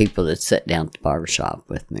 them people that sit down at the barbershop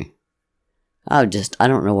with me. I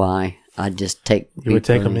don't know why. I'd just take You would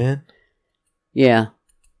take them in? Yeah.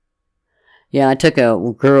 Yeah, I took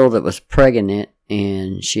a girl that was pregnant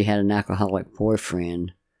and she had an alcoholic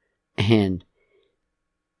boyfriend and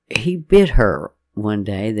he bit her one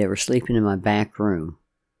day. They were sleeping in my back room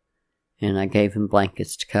and I gave him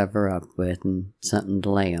blankets to cover up with and something to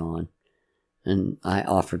lay on and I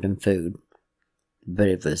offered him food. But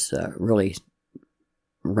it was really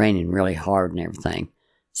raining really hard and everything.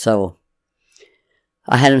 So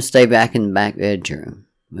I had him stay back in the back bedroom.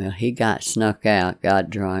 Well, he got snuck out, got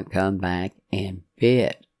drunk, come back, and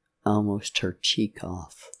bit almost her cheek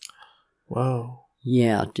off. Whoa.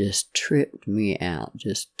 Yeah, just tripped me out.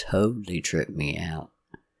 Just totally tripped me out.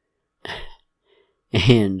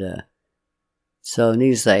 And so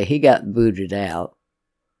needless to say, he got booted out.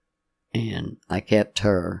 And I kept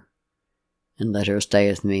her and let her stay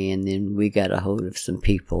with me. And then we got a hold of some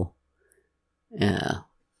people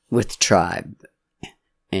with the tribe.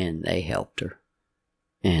 And they helped her.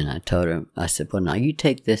 And I told her, I said, well, now you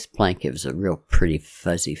take this blanket. It was a real pretty,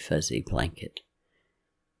 fuzzy blanket.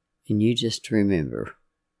 And you just remember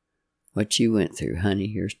what you went through, honey.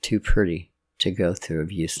 You're too pretty to go through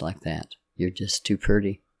abuse like that. You're just too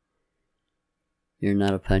pretty. You're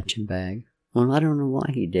not a punching bag. Well, I don't know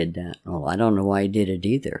why he did that. Well, I don't know why he did it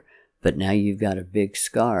either. But now you've got a big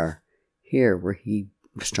scar here where he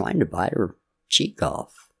was trying to bite her cheek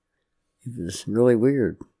off. It was really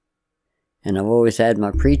weird. And I've always had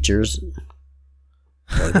my preachers.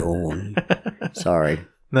 Sorry.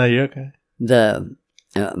 No, you're okay.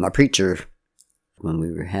 My preacher, when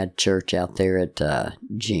we had church out there at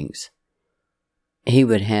Jinx, he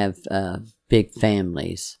would have big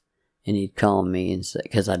families. And he'd call me and say,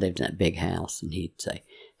 because I lived in that big house, and he'd say,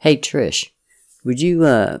 hey, Trish, would you,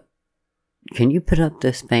 can you put up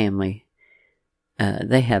this family?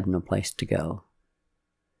 They have no place to go.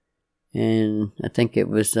 And I think it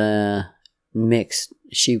was mixed.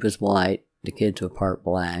 She was white. The kids were part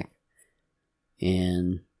black.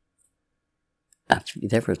 And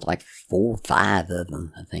there was like 4 or 5 of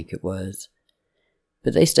them, I think it was.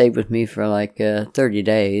 But they stayed with me for like 30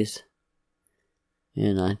 days.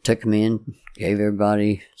 And I took them in, gave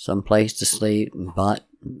everybody some place to sleep, and bought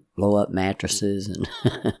blow-up mattresses. And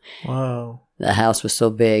Wow. The house was so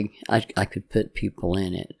big, I could put people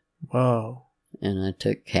in it. Wow. And I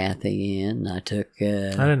took Kathy in. I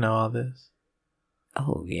didn't know all this.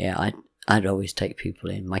 Oh, yeah. I'd always take people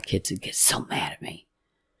in. My kids would get so mad at me.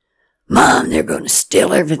 Mom, they're going to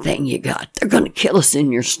steal everything you got. They're going to kill us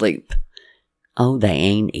in your sleep. Oh, they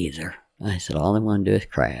ain't either. I said, all they want to do is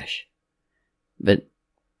crash. But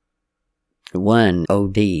one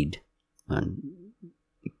OD'd on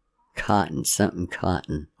cotton.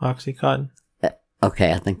 Oxycontin?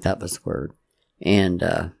 Okay, I think that was the word. And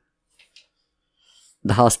the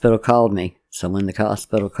hospital called me. So when the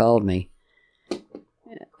hospital called me,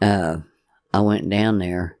 I went down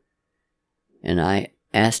there and I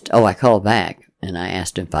called back and I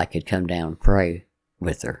asked if I could come down and pray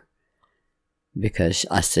with her. Because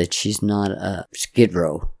I said she's not a Skid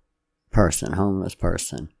Row person, homeless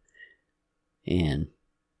person. And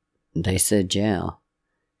they said, yeah.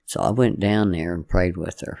 So I went down there and prayed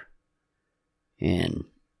with her. And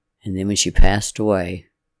then when she passed away,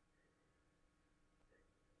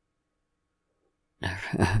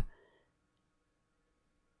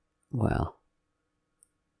 well,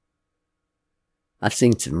 I've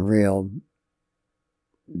seen some real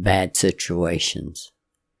bad situations.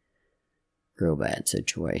 Real bad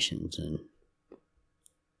situations. And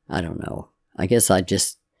I don't know. I guess I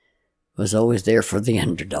just was always there for the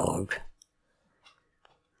underdog.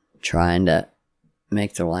 Trying to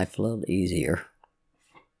make their life a little easier.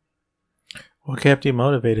 What kept you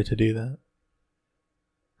motivated to do that?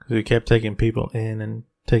 Because you kept taking people in and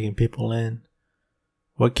taking people in.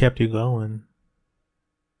 What kept you going?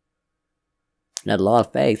 I had a lot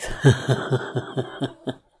of faith.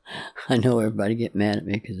 I know everybody get mad at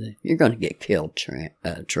me because you're going to get killed,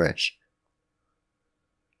 Trish.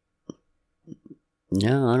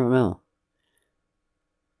 No, I don't know.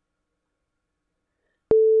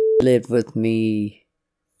 Lived with me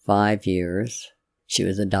 5 years. She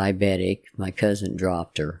was a diabetic. My cousin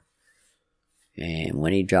dropped her. And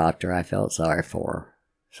when he dropped her, I felt sorry for her.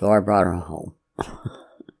 So I brought her home.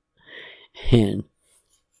 And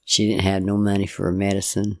she didn't have no money for her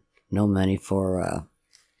medicine, no money for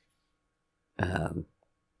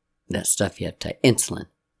that stuff you have to take, insulin.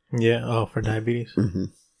 Yeah, for diabetes. Mm-hmm.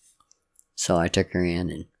 So I took her in,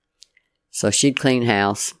 and so she'd clean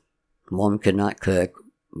house. Woman could not cook.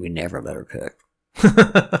 We never let her cook.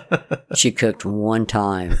 She cooked one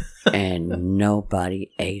time, and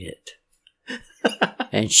nobody ate it.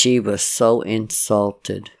 And she was so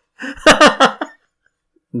insulted.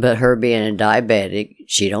 But her being a diabetic,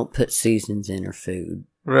 she don't put seasons in her food.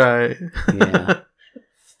 Right. Yeah.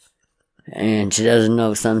 And she doesn't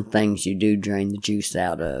know some things you do drain the juice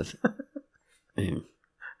out of. And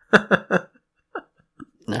I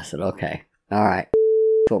said, okay, all right,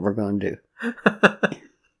 that's what we're going to do.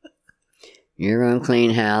 You're going to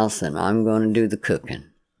clean house, and I'm going to do the cooking.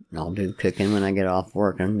 And I'll do the cooking when I get off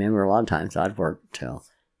work. And remember, a lot of times I'd work till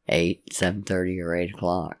 8, 7:30, or 8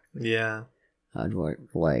 o'clock. Yeah. I'd work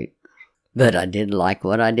late. But I did like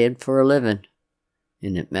what I did for a living.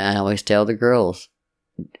 And I always tell the girls,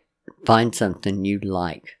 find something you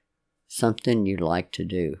like. Something you like to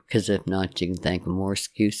do. Because if not, you can think of more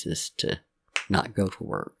excuses to not go to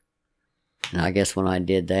work. And I guess when I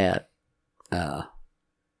did that,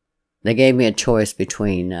 they gave me a choice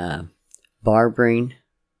between barbering,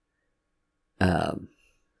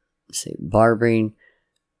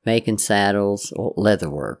 making saddles, or leather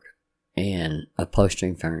work, and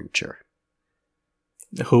upholstering furniture.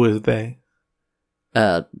 Who is they?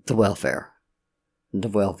 The welfare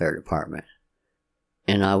department.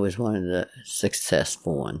 And I was one of the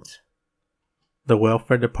successful ones. The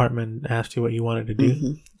welfare department asked you what you wanted to do?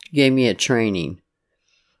 Mm-hmm. Gave me a training.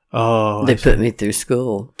 Oh, they put me through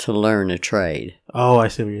school to learn a trade. Oh, I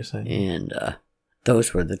see what you're saying. And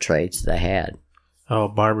those were the trades they had. Oh,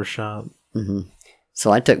 barbershop. Mm-hmm.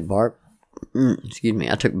 So I took I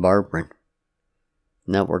took barbering.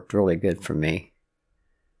 And that worked really good for me.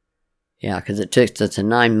 Yeah, because it's a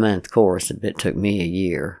 9-month course. It took me a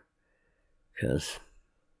year. Because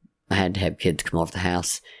I had to have kids come over the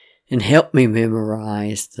house and help me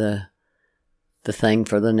memorize the thing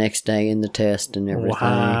for the next day and the test and everything.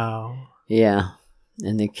 Wow. Yeah.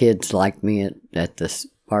 And the kids liked me at this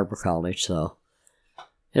barber college, so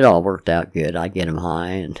it all worked out good. I'd get them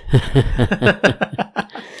high and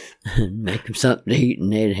make them something to eat,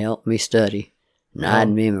 and they'd help me study. And I'd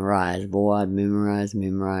memorize. Boy, I'd memorize.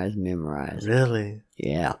 Really?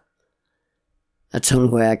 Yeah. That's the only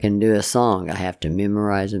way I can do a song. I have to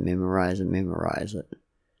memorize it.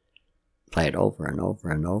 Play it over and over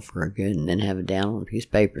and over again, and then have it down on a piece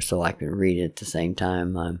of paper so I can read it at the same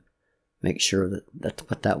time. Make sure that that's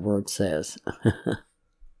what that word says.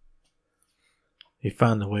 You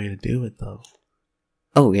found a way to do it, though.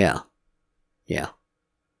 Oh, yeah. Yeah.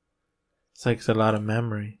 It's like it's a lot of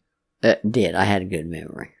memory. It did. I had a good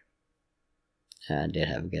memory. I did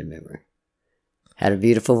have a good memory. Had a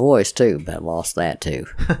beautiful voice, too, but I lost that, too.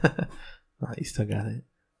 Oh, you still got it.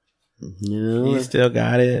 No. You still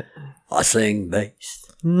got it. I sing bass.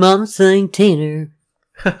 Mama sing tenor.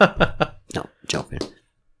 No, joking.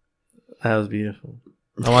 That was beautiful.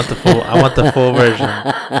 I want the full version.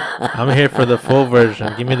 I'm here for the full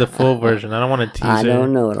version. Give me the full version. I don't want a teaser. I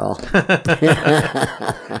don't know it all.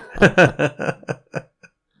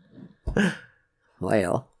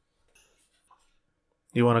 Well.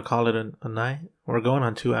 You want to call it a night? We're going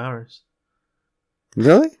on 2 hours.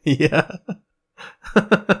 Really? Yeah.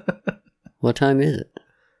 What time is it?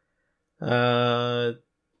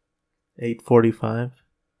 8:45.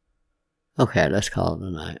 Okay, let's call it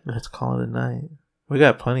a night. Let's call it a night. We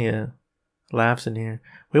got plenty of laughs in here.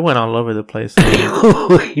 We went all over the place. We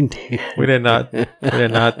did. We did not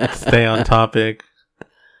stay on topic.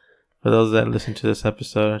 For those that listen to this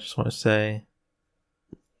episode, I just want to say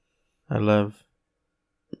I love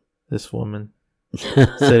this woman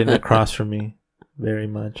sitting across from me. very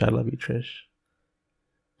much. I love you, Trish.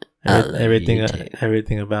 I love everything, you too.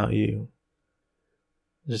 everything about you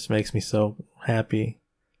just makes me so happy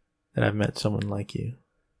that I've met someone like you.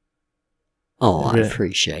 Oh, I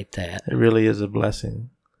appreciate that. It really is a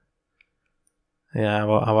blessing. Yeah, I've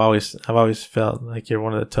always felt like you're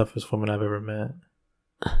one of the toughest women I've ever met.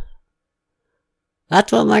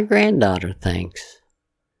 That's what my granddaughter thinks.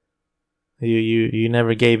 You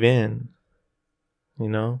never gave in. You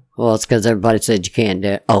know? Well, it's because everybody said you can't do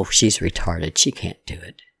it. Oh, she's retarded. She can't do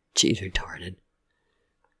it. She's retarded.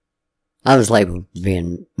 I was labeled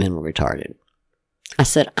being mental retarded. I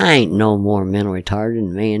said, I ain't no more mental retarded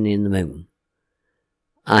than man in the moon.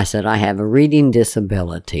 I said, I have a reading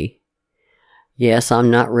disability. Yes, I'm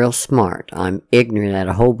not real smart. I'm ignorant at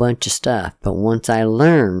a whole bunch of stuff. But once I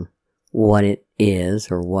learn what it is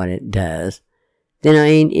or what it does, then I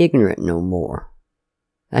ain't ignorant no more.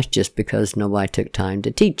 That's just because nobody took time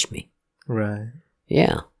to teach me. Right.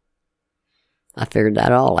 Yeah. I figured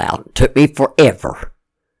that all out. It took me forever.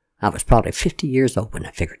 I was probably 50 years old when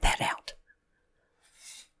I figured that out.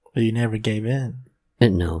 But you never gave in.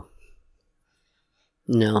 And no.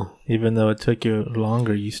 No. Even though it took you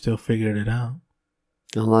longer, you still figured it out.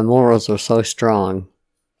 Well, my morals are so strong.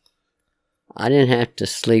 I didn't have to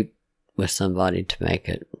sleep with somebody to make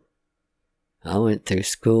it. I went through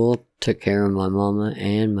school, took care of my mama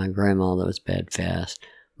and my grandma that was bedfast.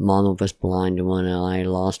 Mama was blind in one eye,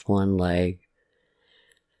 lost one leg.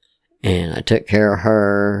 And I took care of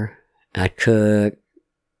her. I cooked.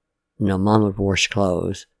 No, Mama would wash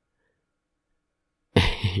clothes.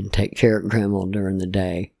 And take care of Grandma during the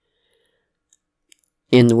day.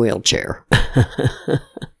 In the wheelchair.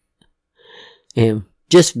 And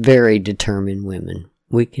just very determined women.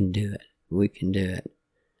 We can do it. We can do it.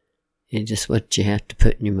 It's just what you have to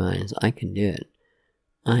put in your minds. I can do it.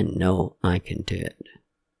 I know I can do it.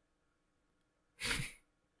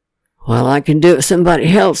 Well, I can do it if somebody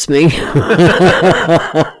helps me.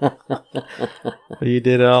 But you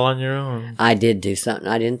did it all on your own. I did do something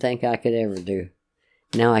I didn't think I could ever do.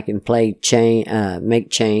 Now I can make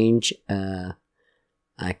change. I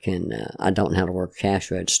don't know how to work a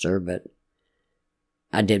cash register, but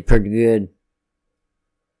I did pretty good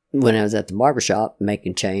when I was at the barbershop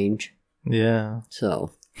making change. Yeah.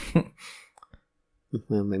 So,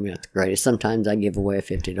 well, maybe not the greatest. Sometimes I give away a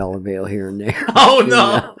 $50 bill here and there. Oh,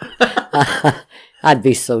 no. I'd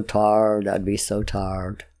be so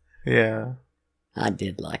tired. Yeah. I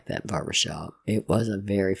did like that barbershop. It was a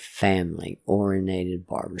very family-oriented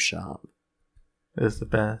barbershop. It's the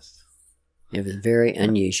best. It was very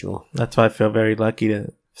unusual. That's why I feel very lucky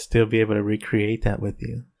to still be able to recreate that with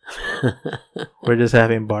you. We're just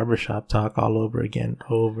having barbershop talk all over again,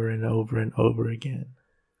 over and over and over again.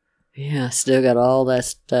 Yeah, I still got all that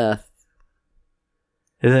stuff.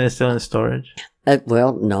 Isn't it still in storage?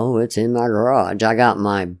 Well, no, it's in my garage. I got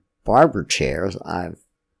my barber chairs. I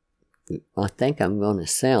think I'm going to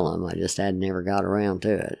sell them. I just had never got around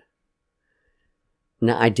to it.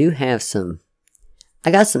 Now, I do have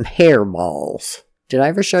I got some hair balls. Did I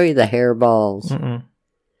ever show you the hair balls? Mm-mm.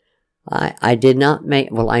 I did not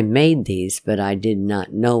I made these, but I did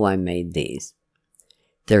not know I made these.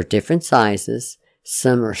 They're different sizes.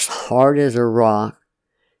 Some are hard as a rock.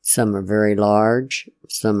 Some are very large.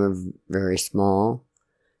 Some are very small.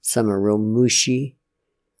 Some are real mushy,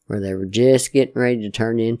 where they were just getting ready to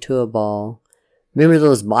turn into a ball. Remember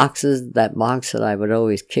those boxes, that box that I would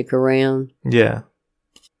always kick around? Yeah.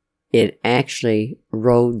 It actually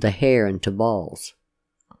rolled the hair into balls.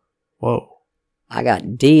 Whoa. I got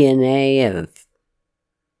DNA of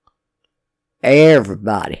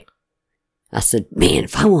everybody. I said, man,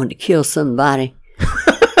 if I wanted to kill somebody,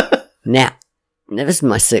 now this is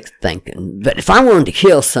my sixth thinking, but if I wanted to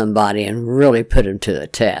kill somebody and really put them to the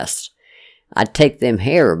test, I'd take them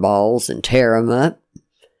hair balls and tear them up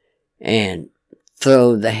and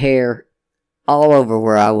throw the hair all over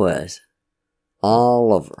where I was.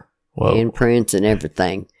 All over. Whoa. Handprints and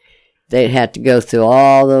everything. They'd have to go through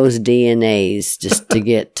all those DNAs just to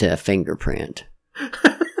get to a fingerprint.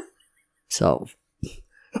 So.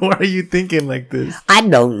 Why are you thinking like this? I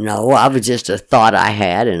don't know. I was just a thought I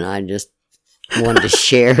had, and I just wanted to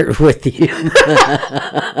share it with you. What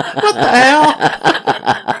the hell?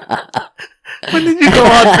 When did you go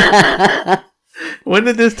out? When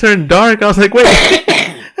did this turn dark? I was like, wait.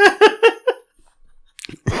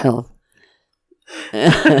 Well,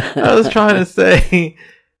 I was trying to say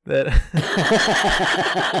that.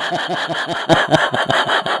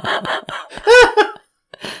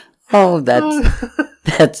 Oh,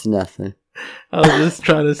 that's nothing. I was just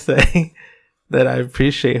trying to say that I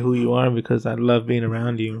appreciate who you are because I love being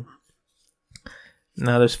around you.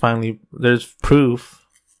 now there's proof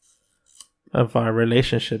of our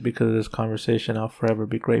relationship because of this conversation. I'll forever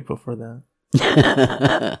be grateful for that.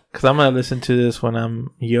 Because I'm going to listen to this when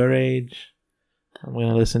I'm your age. I'm going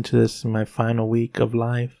to listen to this in my final week of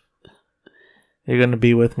life. You're going to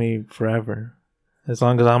be with me forever. As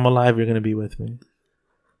long as I'm alive, you're going to be with me.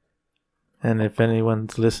 And if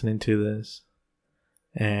anyone's listening to this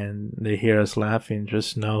and they hear us laughing,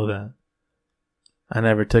 just know that I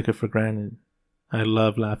never took it for granted. I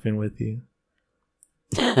love laughing with you.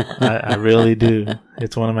 I really do.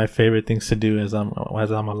 It's one of my favorite things to do as I'm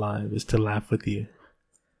alive, is to laugh with you.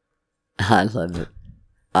 I love it.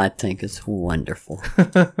 I think it's wonderful.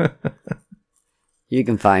 You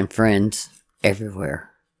can find friends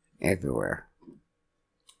everywhere. But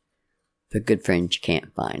good friends you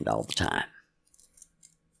can't find all the time.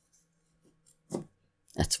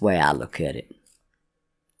 That's the way I look at it.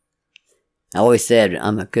 I always said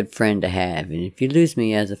I'm a good friend to have, and if you lose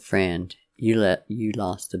me as a friend, you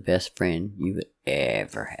lost the best friend you would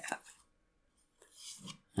ever have.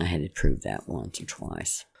 I had to prove that once or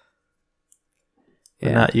twice.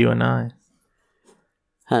 But not you and I.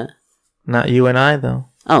 Huh? Not you and I, though.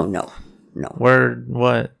 Oh, no. We're,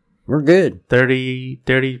 what? We're good.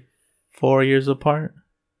 34 years apart?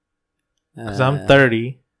 Because I'm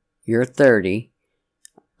 30. You're 30.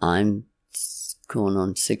 I'm going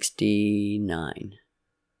on 69.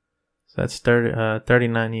 So that's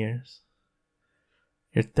 39 years.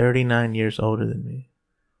 You're 39 years older than me.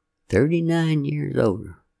 39 years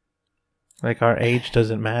older. Like, our age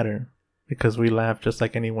doesn't matter because we laugh just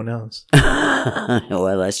like anyone else.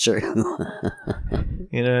 Well, that's true.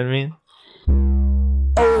 You know what I mean?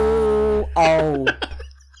 Oh.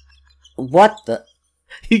 What the?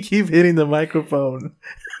 You keep hitting the microphone.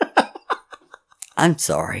 I'm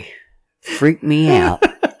sorry. Freak me out.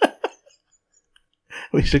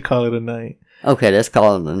 We should call it a night. Okay, let's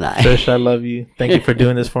call it a night. Trish, I love you. Thank you for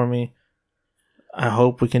doing this for me. I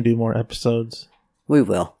hope we can do more episodes. We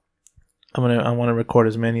will. I want to record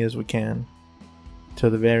as many as we can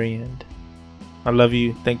till the very end. I love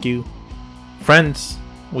you. Thank you. Friends,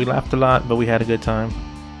 we laughed a lot, but we had a good time.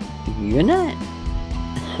 Good night.